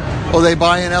game, or they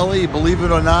buy an LE, believe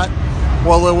it or not,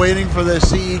 while they're waiting for their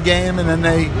CE game, and then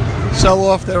they sell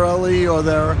off their LE or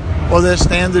their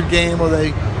standard game, or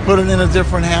they put it in a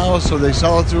different house, or they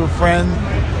sell it to a friend.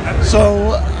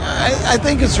 So I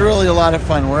think it's really a lot of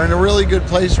fun. We're in a really good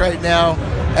place right now,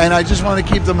 and I just want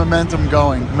to keep the momentum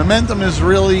going. Momentum is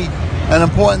really an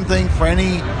important thing for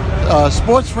any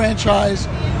sports franchise.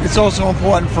 It's also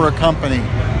important for a company.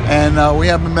 And we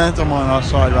have momentum on our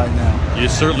side right now. You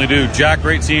certainly do. Jack,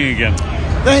 great seeing you again.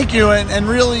 Thank you. And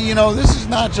really, this is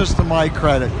not just to my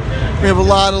credit. We have a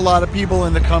lot of people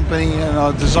in the company and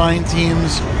our design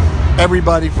teams,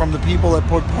 everybody from the people that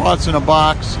put parts in a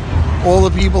box, all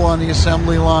the people on the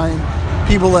assembly line,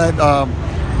 people that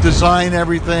design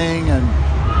everything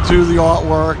and do the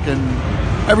artwork,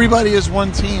 and everybody is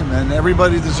one team, and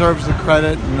everybody deserves the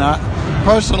credit. And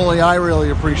personally, I really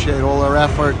appreciate all their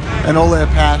effort and all their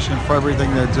passion for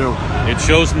everything they do. It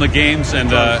shows in the games,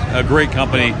 and a great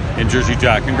company in Jersey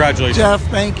Jack. Congratulations. Jeff,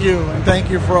 thank you. And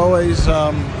thank you for always,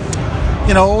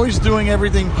 always doing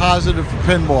everything positive for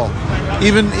pinball,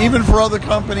 even for other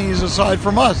companies aside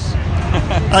from us.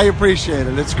 I appreciate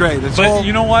it. It's great. But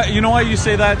you know why you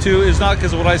say that too is not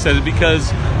because of what I said. It's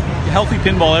because healthy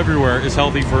pinball everywhere is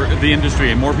healthy for the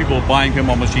industry, and more people buying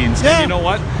pinball machines. Yeah. And you know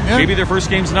what? Yeah. Maybe their first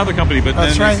game's another company, but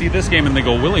That's then right. they see this game and they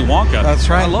go, Willy Wonka. That's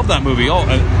right. I love that movie.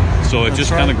 So it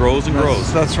just kind of grows and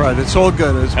grows. That's right. It's all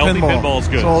good. It's healthy pinball. Pinball is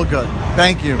good. It's all good.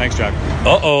 Thank you. Thanks, Jack.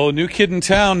 New kid in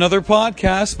town, another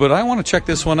podcast, but I want to check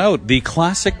this one out. The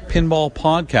Classic Pinball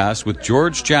Podcast with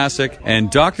George Jacek and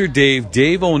Dr.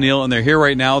 Dave O'Neill, and they're here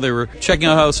right now. They were checking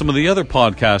out how some of the other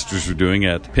podcasters are doing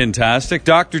at Pintastic.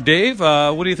 Dr. Dave,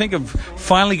 what do you think of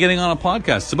finally getting on a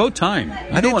podcast? It's about time.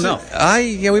 I don't know.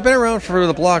 We've been around for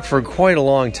the block for quite a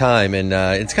long time, and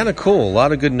it's kind of cool. A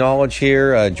lot of good knowledge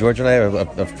here. George and I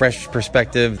have a fresh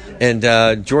perspective,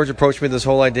 and George approached me with this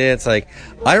whole idea. It's like,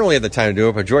 I don't really have the time to do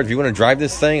it, but George, if you want to drive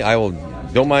this thing,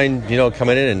 don't mind,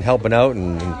 coming in and helping out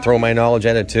and throw my knowledge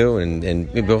at it too,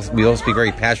 and we both speak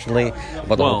very passionately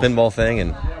about the whole pinball thing.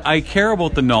 And I care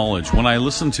about the knowledge. When I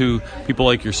listen to people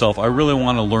like yourself, I really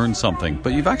want to learn something.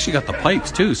 But you've actually got the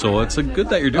pipes too, so it's good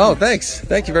that you're doing it. Oh, thanks.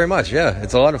 Thank you very much. Yeah,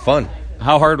 it's a lot of fun.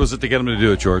 How hard was it to get him to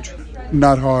do it, George?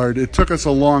 Not hard. It took us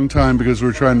a long time because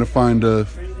we're trying to find a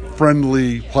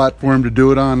friendly platform to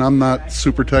do it on. I'm not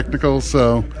super technical,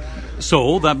 so...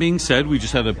 So, that being said, we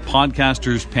just had a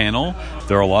podcasters panel.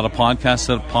 There are a lot of podcasts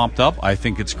that have popped up. I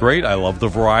think it's great. I love the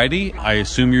variety. I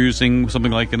assume you're using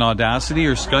something like an Audacity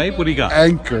or Skype. What do you got?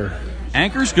 Anchor.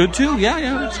 Anchor's good too?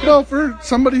 Yeah. It's good. Well, for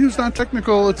somebody who's not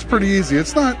technical, it's pretty easy.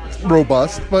 It's not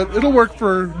robust, but it'll work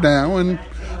for now. And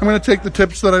I'm going to take the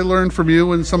tips that I learned from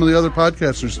you and some of the other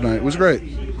podcasters tonight. It was great.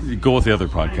 You go with the other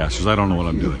podcasters. I don't know what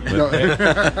I'm doing. But,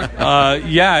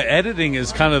 editing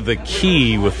is kind of the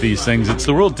key with these things. It's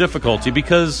the real difficulty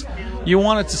because you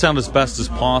want it to sound as best as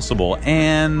possible.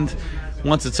 And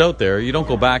once it's out there, you don't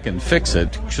go back and fix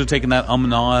it. You should have taken that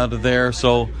and ah out of there.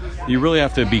 So you really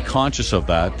have to be conscious of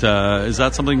that. Is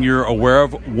that something you're aware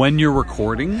of when you're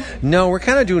recording? No, we're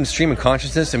kind of doing stream of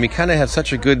consciousness, and we kind of have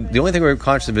such a good... The only thing we're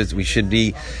conscious of is we should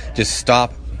be just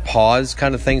stop, pause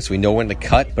kind of thing, so we know when to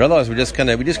cut. But otherwise, we just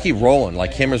keep rolling,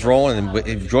 like cameras rolling, and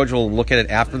if George will look at it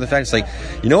after the fact. It's like,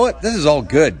 you know what? This is all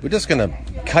good. We're just going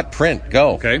to cut, print,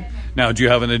 go. Okay. Now, do you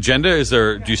have an agenda?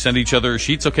 Do you send each other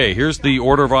sheets? Okay, here's the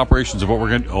order of operations of what we're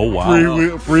going to... Oh,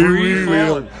 wow. Free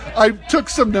wheel. I took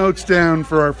some notes down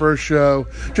for our first show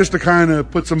just to kind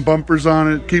of put some bumpers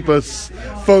on it, keep us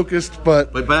focused,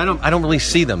 but I don't really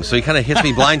see them, so he kind of hits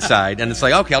me blindside, and it's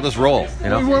like, okay, I'll just roll. You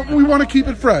know? We want to keep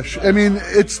it fresh. I mean,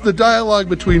 it's the dialogue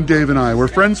between Dave and I. We're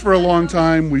friends for a long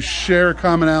time. We share a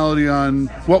commonality on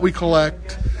what we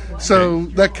collect. So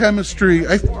that chemistry,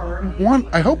 I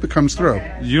hope it comes through.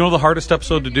 You know the hardest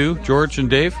episode to do, George and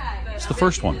Dave? It's the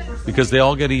first one, because they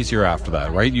all get easier after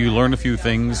that, right? You learn a few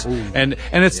things, and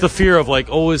it's the fear of like,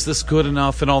 oh, is this good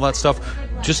enough, and all that stuff.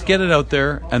 Just get it out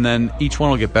there, and then each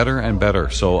one will get better and better.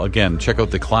 So again, check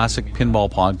out the Classic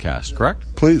Pinball Podcast,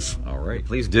 correct? Please. All right.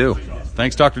 Please do.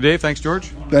 Thanks, Dr. Dave. Thanks, George.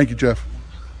 Thank you, Jeff.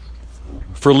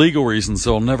 For legal reasons,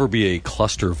 there'll never be a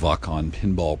clusterfuck on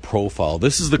Pinball Profile.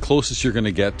 This is the closest you're going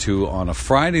to get to on a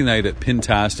Friday night at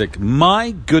Pintastic.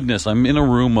 My goodness, I'm in a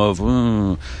room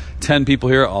of 10 people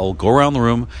here. I'll go around the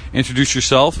room. Introduce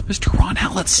yourself. Mr. Ron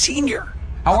Hallett Sr.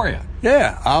 How are you?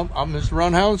 Yeah, I'm Mr.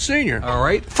 Ron Hallett Sr. All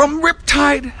right. From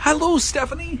Riptide, hello,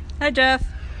 Stephanie. Hi, Jeff.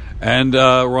 And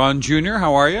Ron Jr.,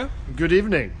 how are you? Good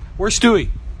evening. Where's Stewie?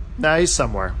 Nah, he's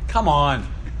somewhere. Come on.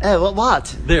 Hey,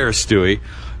 what? There's Stewie.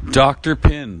 Dr.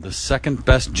 Pin, the second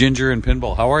best ginger in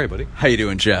pinball. How are you, buddy? How you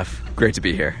doing, Jeff? Great to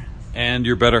be here. And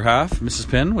your better half, Mrs.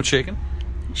 Pin, what's shaking?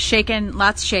 Shaken,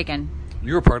 lots shaken.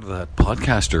 You were part of that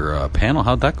podcaster panel.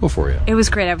 How'd that go for you? It was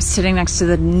great. I was sitting next to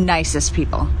the nicest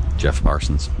people. Jeff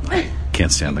Parsons.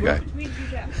 Can't stand the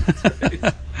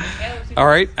guy. All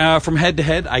right, from head to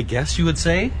head, I guess you would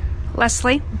say?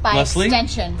 Leslie. By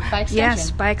extension.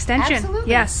 Yes, by extension. Absolutely.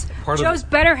 Yes. Part of Joe's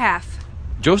better half.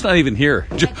 Joe's not even here.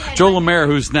 Joe Lemaire,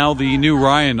 who's now the new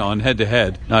Ryan on Head to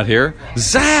Head, not here.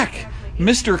 Zach,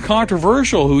 Mr.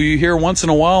 Controversial, who you hear once in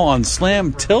a while on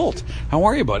Slam Tilt. How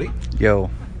are you, buddy? Yo.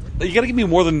 You got to give me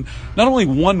more than not only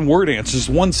one word answers,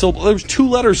 one syllable. There's 2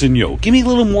 letters in yo. Give me a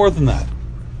little more than that.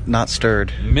 Not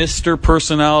stirred. Mr.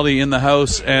 Personality in the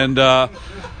house, and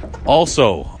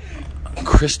also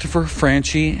Christopher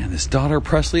Franchi and his daughter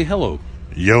Presley. Hello.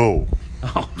 Yo.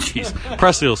 Oh, jeez.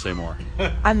 Presley will say more.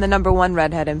 I'm the number 1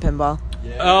 redhead in pinball.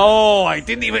 Oh, I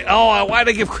didn't even... Oh, why'd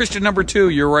I give Christian number 2?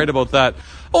 You're right about that.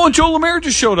 Oh, and Joe Lemaire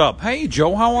just showed up. Hey,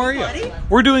 Joe, how are you? Buddy.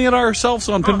 We're doing it ourselves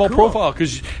on Pinball Profile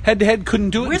because Head to Head couldn't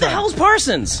do it. Where the hell's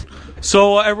Parsons?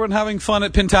 So everyone having fun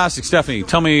at Pintastic. Stephanie,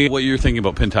 tell me what you're thinking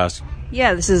about Pintastic.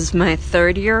 Yeah, this is my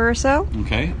 3rd year or so.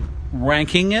 Okay.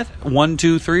 Ranking it? 1,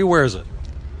 2, 3. Where is it?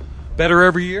 Better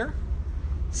every year?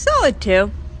 Solid 2.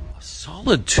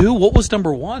 Solid 2? What was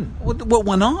number 1? What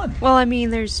went on? Well, I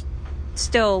mean, there's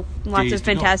still lots of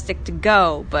Pintastic to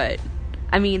go, but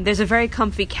I mean, there's a very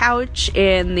comfy couch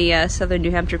in the Southern New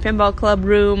Hampshire Pinball Club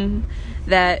room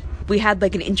that we had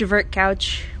like an introvert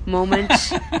couch moment.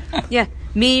 Yeah,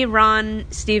 me, Ron,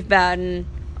 Steve Bowden,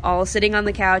 all sitting on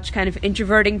the couch, kind of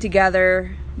introverting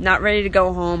together, not ready to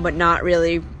go home, but not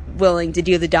really willing to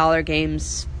do the dollar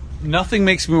games. Nothing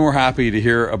makes me more happy to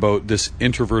hear about this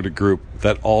introverted group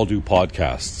that all do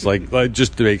podcasts. Like, it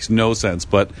just makes no sense.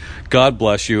 But God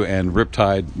bless you, and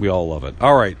Riptide, we all love it.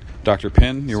 All right, Dr.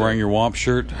 Pin, you're wearing your Womp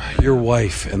shirt. Your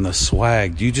wife and the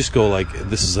swag. Do you just go like,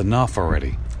 this is enough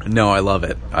already? No, I love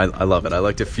it. I love it. I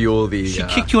like to fuel the... She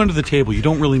kicked you under the table. You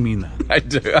don't really mean that. I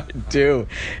do.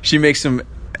 She makes some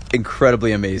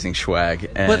incredibly amazing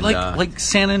swag. And, but like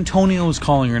San Antonio is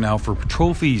calling her now for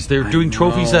trophies. They're doing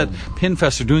trophies at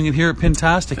Pinfest. They're doing it here at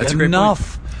Pintastic. That's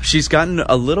enough. A great point. She's gotten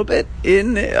a little bit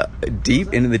into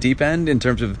the deep end in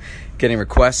terms of getting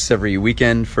requests every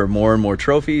weekend for more and more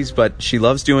trophies, but she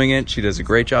loves doing it. She does a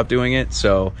great job doing it,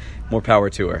 so more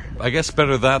power to her. I guess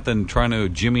better that than trying to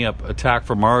jimmy up Attack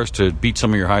from Mars to beat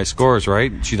some of your high scores,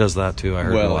 right? She does that too, I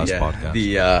heard in the last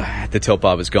podcast. The tilt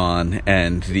bob is gone,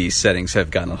 and the settings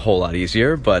have gotten a whole lot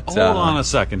easier, but... Hold on a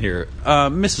second here.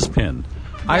 Mrs. Pin,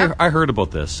 I heard about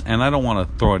this, and I don't want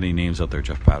to throw any names out there,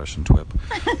 Jeff Patterson,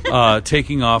 TWIP.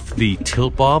 Taking off the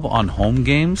tilt bob on home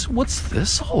games? What's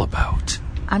this all about?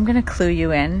 I'm going to clue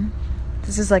you in.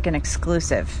 This is like an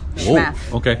exclusive.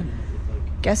 Schmaff. Okay.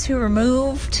 Guess who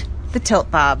removed the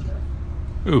tilt bob?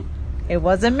 Who? It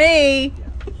wasn't me.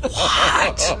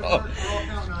 What?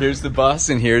 Here's the boss,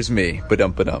 and here's me.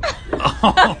 Ba-dum.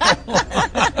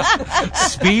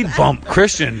 Speed bump.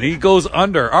 Christian, he goes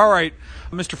under. All right.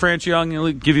 Mr. Franchi, I'm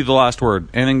going to give you the last word.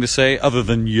 Anything to say other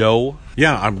than yo?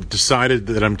 Yeah, I've decided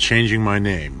that I'm changing my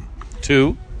name.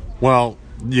 To? Well,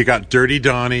 you got Dirty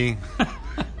Donnie.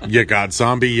 You got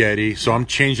Zombie Yeti, so I'm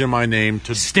changing my name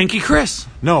to... Stinky Chris.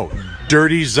 No,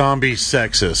 Dirty Zombie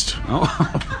Sexist. Oh.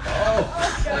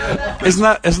 Isn't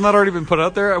that already been put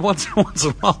out there once in a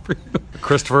while for you?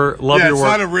 Christopher, love your work.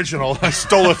 It's not original. I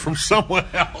stole it from someone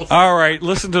else. All right,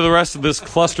 listen to the rest of this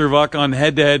clusterfuck on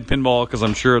head-to-head pinball because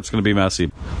I'm sure it's going to be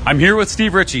messy. I'm here with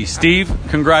Steve Ritchie. Steve,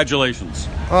 congratulations.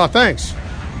 Oh, thanks.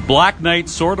 Black Knight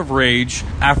Sword of Rage.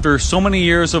 After so many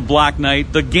years of Black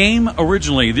Knight, the game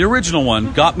originally, the original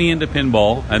one, got me into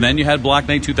pinball, and then you had Black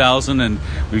Knight 2000, and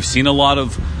we've seen a lot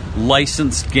of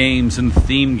licensed games and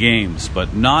theme games,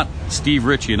 but not Steve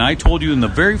Ritchie. And I told you in the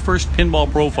very first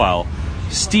pinball profile,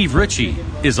 Steve Ritchie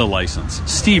is a license.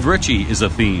 Steve Ritchie is a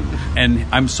theme. And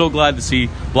I'm so glad to see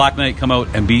Black Knight come out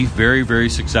and be very, very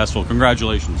successful.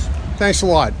 Congratulations. Thanks a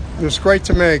lot. It was great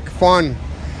to make, fun.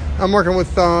 I'm working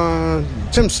with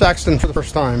Tim Sexton for the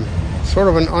first time. Sort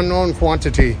of an unknown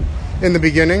quantity in the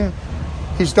beginning.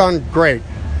 He's done great.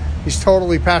 He's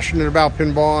totally passionate about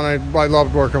pinball, and I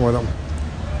loved working with him.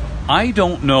 I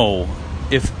don't know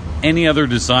if any other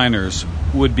designers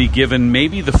would be given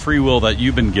maybe the free will that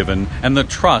you've been given and the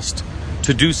trust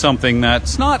to do something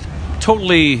that's not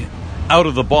totally out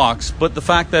of the box, but the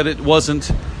fact that it wasn't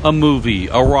a movie,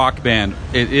 a rock band,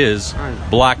 it is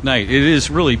Black Knight. It is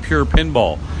really pure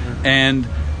pinball. And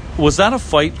was that a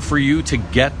fight for you to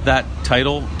get that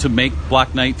title to make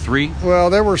Black Knight 3? Well,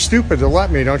 they were stupid to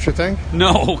let me, don't you think?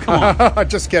 No, come on.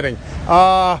 Just kidding.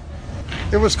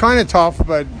 It was kind of tough,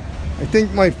 but I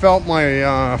think I felt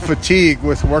my fatigue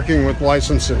with working with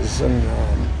licenses, and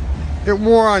it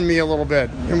wore on me a little bit.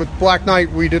 And with Black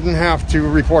Knight, we didn't have to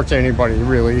report to anybody,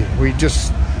 really. We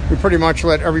pretty much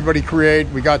let everybody create.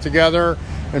 We got together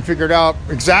and figured out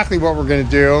exactly what we're going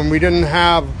to do, and we didn't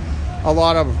have a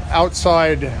lot of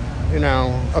outside,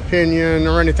 opinion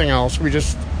or anything else.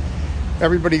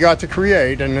 Everybody got to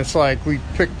create, and it's like we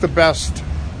picked the best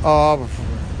of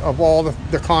all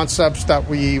the concepts that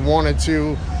we wanted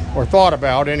to or thought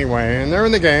about anyway, and they're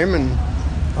in the game, and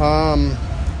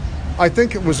I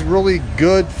think it was really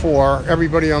good for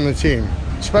everybody on the team,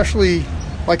 especially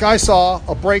like I saw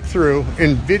a breakthrough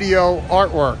in video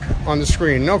artwork on the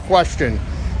screen, no question,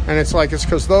 and it's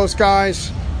because those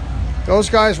guys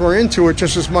were into it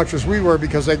just as much as we were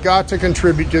because they got to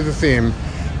contribute to the theme.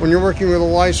 When you're working with a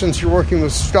license, you're working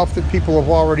with stuff that people have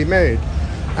already made,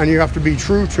 and you have to be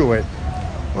true to it.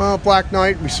 Well, Black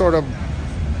Knight, we sort of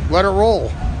let it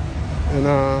roll,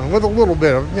 and with a little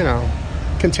bit of,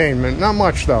 containment. Not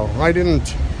much, though. I don't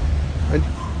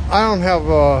have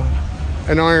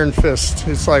an iron fist.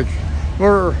 It's like,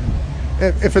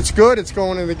 if it's good, it's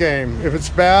going in the game. If it's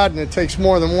bad and it takes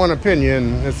more than one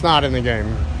opinion, it's not in the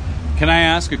game. Can I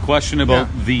ask a question about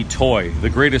the toy, the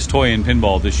greatest toy in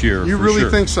pinball this year? You really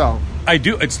think so? I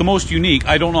do. It's the most unique.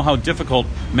 I don't know how difficult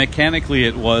mechanically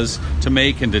it was to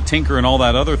make and to tinker and all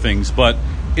that other things, but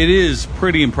it is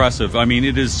pretty impressive. I mean,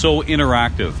 it is so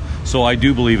interactive. So I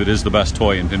do believe it is the best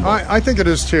toy in pinball. I think it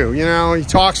is too. He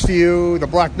talks to you. The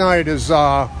Black Knight is,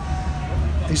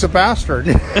 he's a bastard.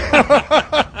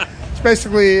 It's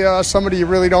basically somebody you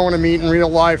really don't want to meet in real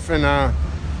life, and I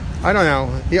don't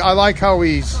know. I like how it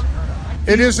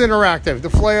is interactive. The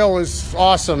flail is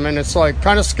awesome, and it's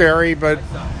kind of scary, but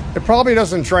it probably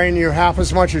doesn't drain you half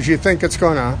as much as you think it's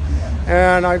gonna.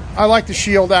 And I like the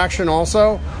shield action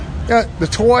also. Yeah, the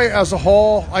toy as a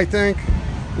whole, I think,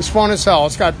 is fun as hell.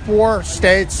 It's got 4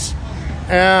 states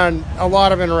and a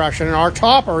lot of interaction. And our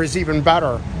topper is even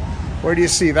better. Where do you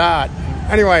see that?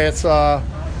 Anyway, it's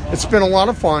been a lot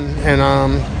of fun, and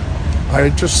I'm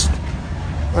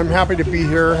happy to be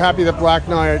here. Happy that Black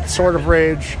Knight Sword of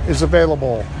Rage is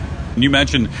available. You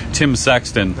mentioned Tim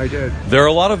Sexton. I did. There are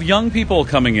a lot of young people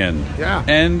coming in. Yeah.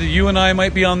 And you and I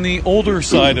might be on the older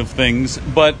side of things,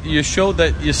 but you showed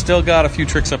that you still got a few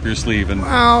tricks up your sleeve. And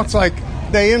well, it's like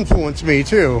they influence me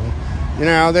too.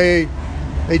 They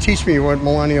teach me what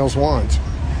millennials want,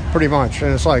 pretty much.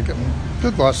 And it's like,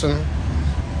 good lesson.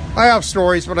 I have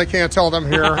stories, but I can't tell them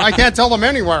here. I can't tell them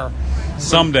anywhere.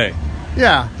 Someday.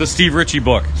 Yeah. The Steve Ritchie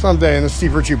book. Someday in the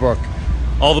Steve Ritchie book.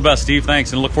 All the best, Steve.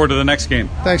 Thanks, and look forward to the next game.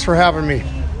 Thanks for having me.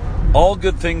 All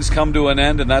good things come to an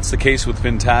end, and that's the case with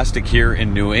Pintastic here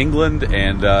in New England,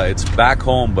 and it's back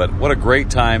home, but what a great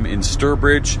time in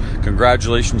Sturbridge.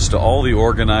 Congratulations to all the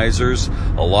organizers.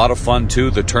 A lot of fun, too.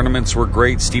 The tournaments were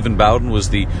great. Stephen Bowden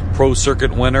was the Pro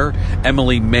Circuit winner.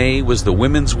 Emily May was the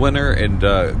women's winner, and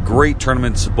great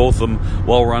tournaments, both of them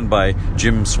well run by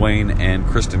Jim Swain and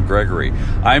Kristen Gregory.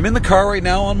 I'm in the car right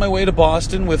now on my way to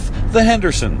Boston with the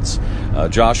Hendersons,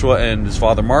 Joshua and his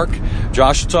father Mark.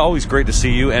 Josh, it's always great to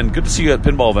see you, and good to see you at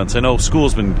pinball events. I know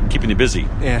school's been keeping you busy.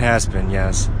 It has been,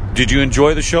 yes. Did you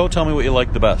enjoy the show? Tell me what you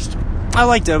liked the best. I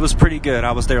liked it. It was pretty good.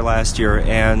 I was there last year,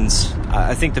 and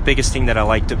I think the biggest thing that I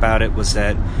liked about it was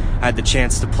that I had the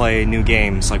chance to play new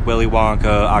games like Willy Wonka,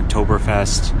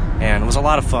 Oktoberfest, and it was a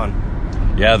lot of fun.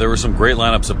 Yeah, there were some great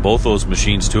lineups at both those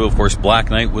machines, too. Of course, Black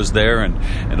Knight was there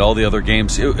and all the other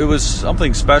games. It was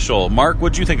something special. Mark,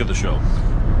 what'd you think of the show?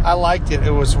 I liked it.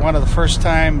 It was one of the first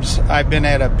times I've been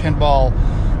at a pinball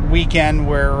weekend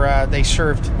where they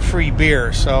served free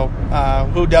beer. So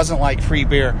who doesn't like free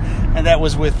beer? And that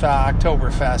was with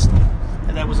Oktoberfest.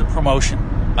 And that was a promotion.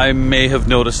 I may have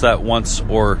noticed that once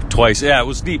or twice. Yeah, it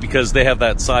was neat because they have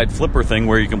that side flipper thing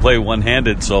where you can play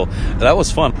one-handed, so that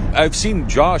was fun. I've seen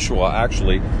Joshua,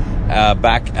 actually,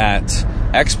 back at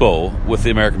Expo with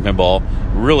the American Pinball,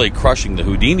 really crushing the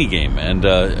Houdini game, and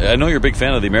I know you're a big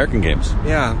fan of the American games.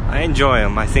 Yeah, I enjoy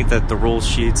them. I think that the rule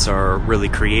sheets are really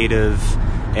creative,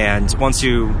 and once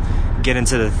you get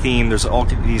into the theme, there's all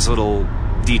these little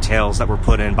details that were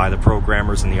put in by the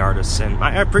programmers and the artists, and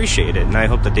I appreciate it, and I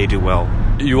hope that they do well.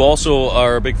 You also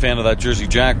are a big fan of that Jersey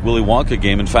Jack Willy Wonka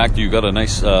game. In fact, you got a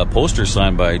nice poster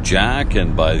signed by Jack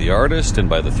and by the artist and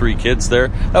by the three kids there.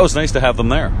 That was nice to have them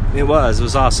there. It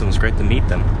was awesome. It was great to meet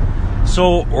them.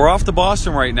 So we're off to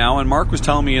Boston right now, and Mark was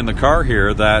telling me in the car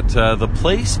here that the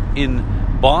place in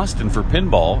Boston for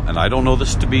pinball, and I don't know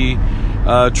this to be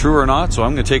true or not, so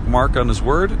I'm going to take Mark on his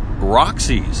word,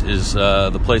 Roxy's is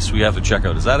the place we have to check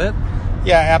out. Is that it?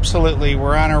 Yeah, absolutely.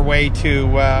 We're on our way to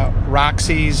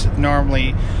Roxy's.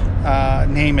 Normally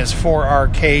name is 4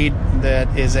 Arcade.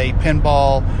 That is a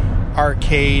pinball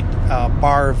arcade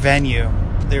bar venue.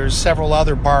 There's several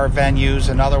other bar venues.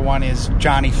 Another one is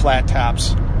Johnny Flat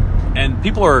Tops. And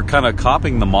people are kind of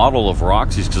copying the model of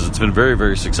Roxy's because it's been very,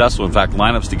 very successful. In fact,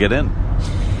 lineups to get in.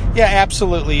 Yeah,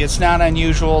 absolutely. It's not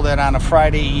unusual that on a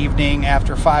Friday evening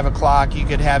after 5 o'clock you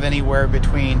could have anywhere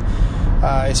between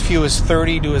as few as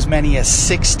 30 to as many as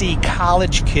 60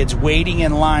 college kids waiting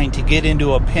in line to get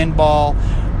into a pinball,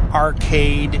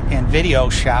 arcade, and video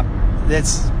shop.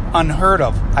 That's unheard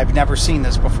of. I've never seen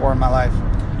this before in my life.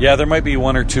 Yeah, there might be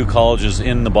 1 or 2 colleges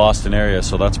in the Boston area,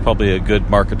 so that's probably a good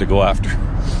market to go after.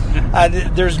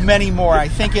 There's many more. I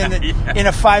think in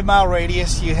a 5-mile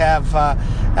radius you have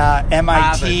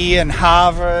MIT and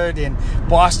Harvard and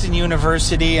Boston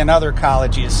University and other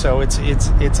colleges. So it's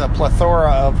a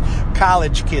plethora of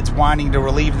college kids wanting to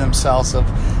relieve themselves of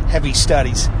heavy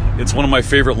studies. It's one of my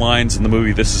favorite lines in the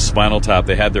movie This Is Spinal Tap.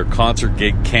 They had their concert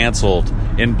gig canceled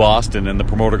in Boston, and the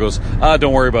promoter goes,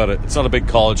 don't worry about it. It's not a big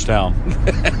college town.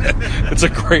 It's a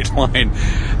great line.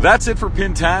 That's it for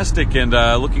Pintastic, and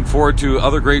looking forward to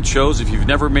other great shows. If you've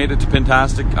never made it to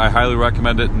Pintastic, I highly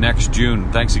recommend it next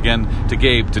June. Thanks again to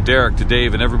Gabe, to Derek, to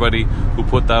Dave, and everybody who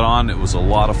put that on. It was a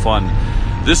lot of fun.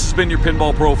 This has been your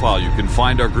Pinball Profile. You can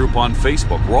find our group on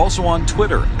Facebook. We're also on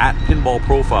Twitter at Pinball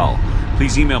Profile.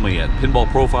 Please email me at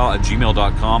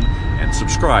pinballprofile@gmail.com and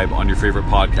subscribe on your favorite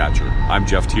podcatcher. I'm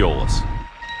Jeff Teolis.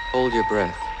 Hold your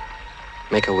breath.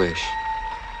 Make a wish.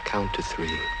 Count to 3.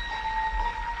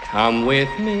 Come with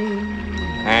me,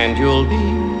 and you'll be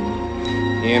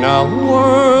in a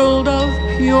world of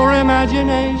pure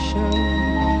imagination.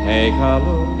 Take a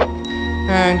look,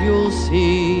 and you'll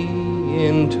see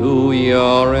into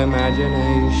your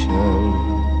imagination.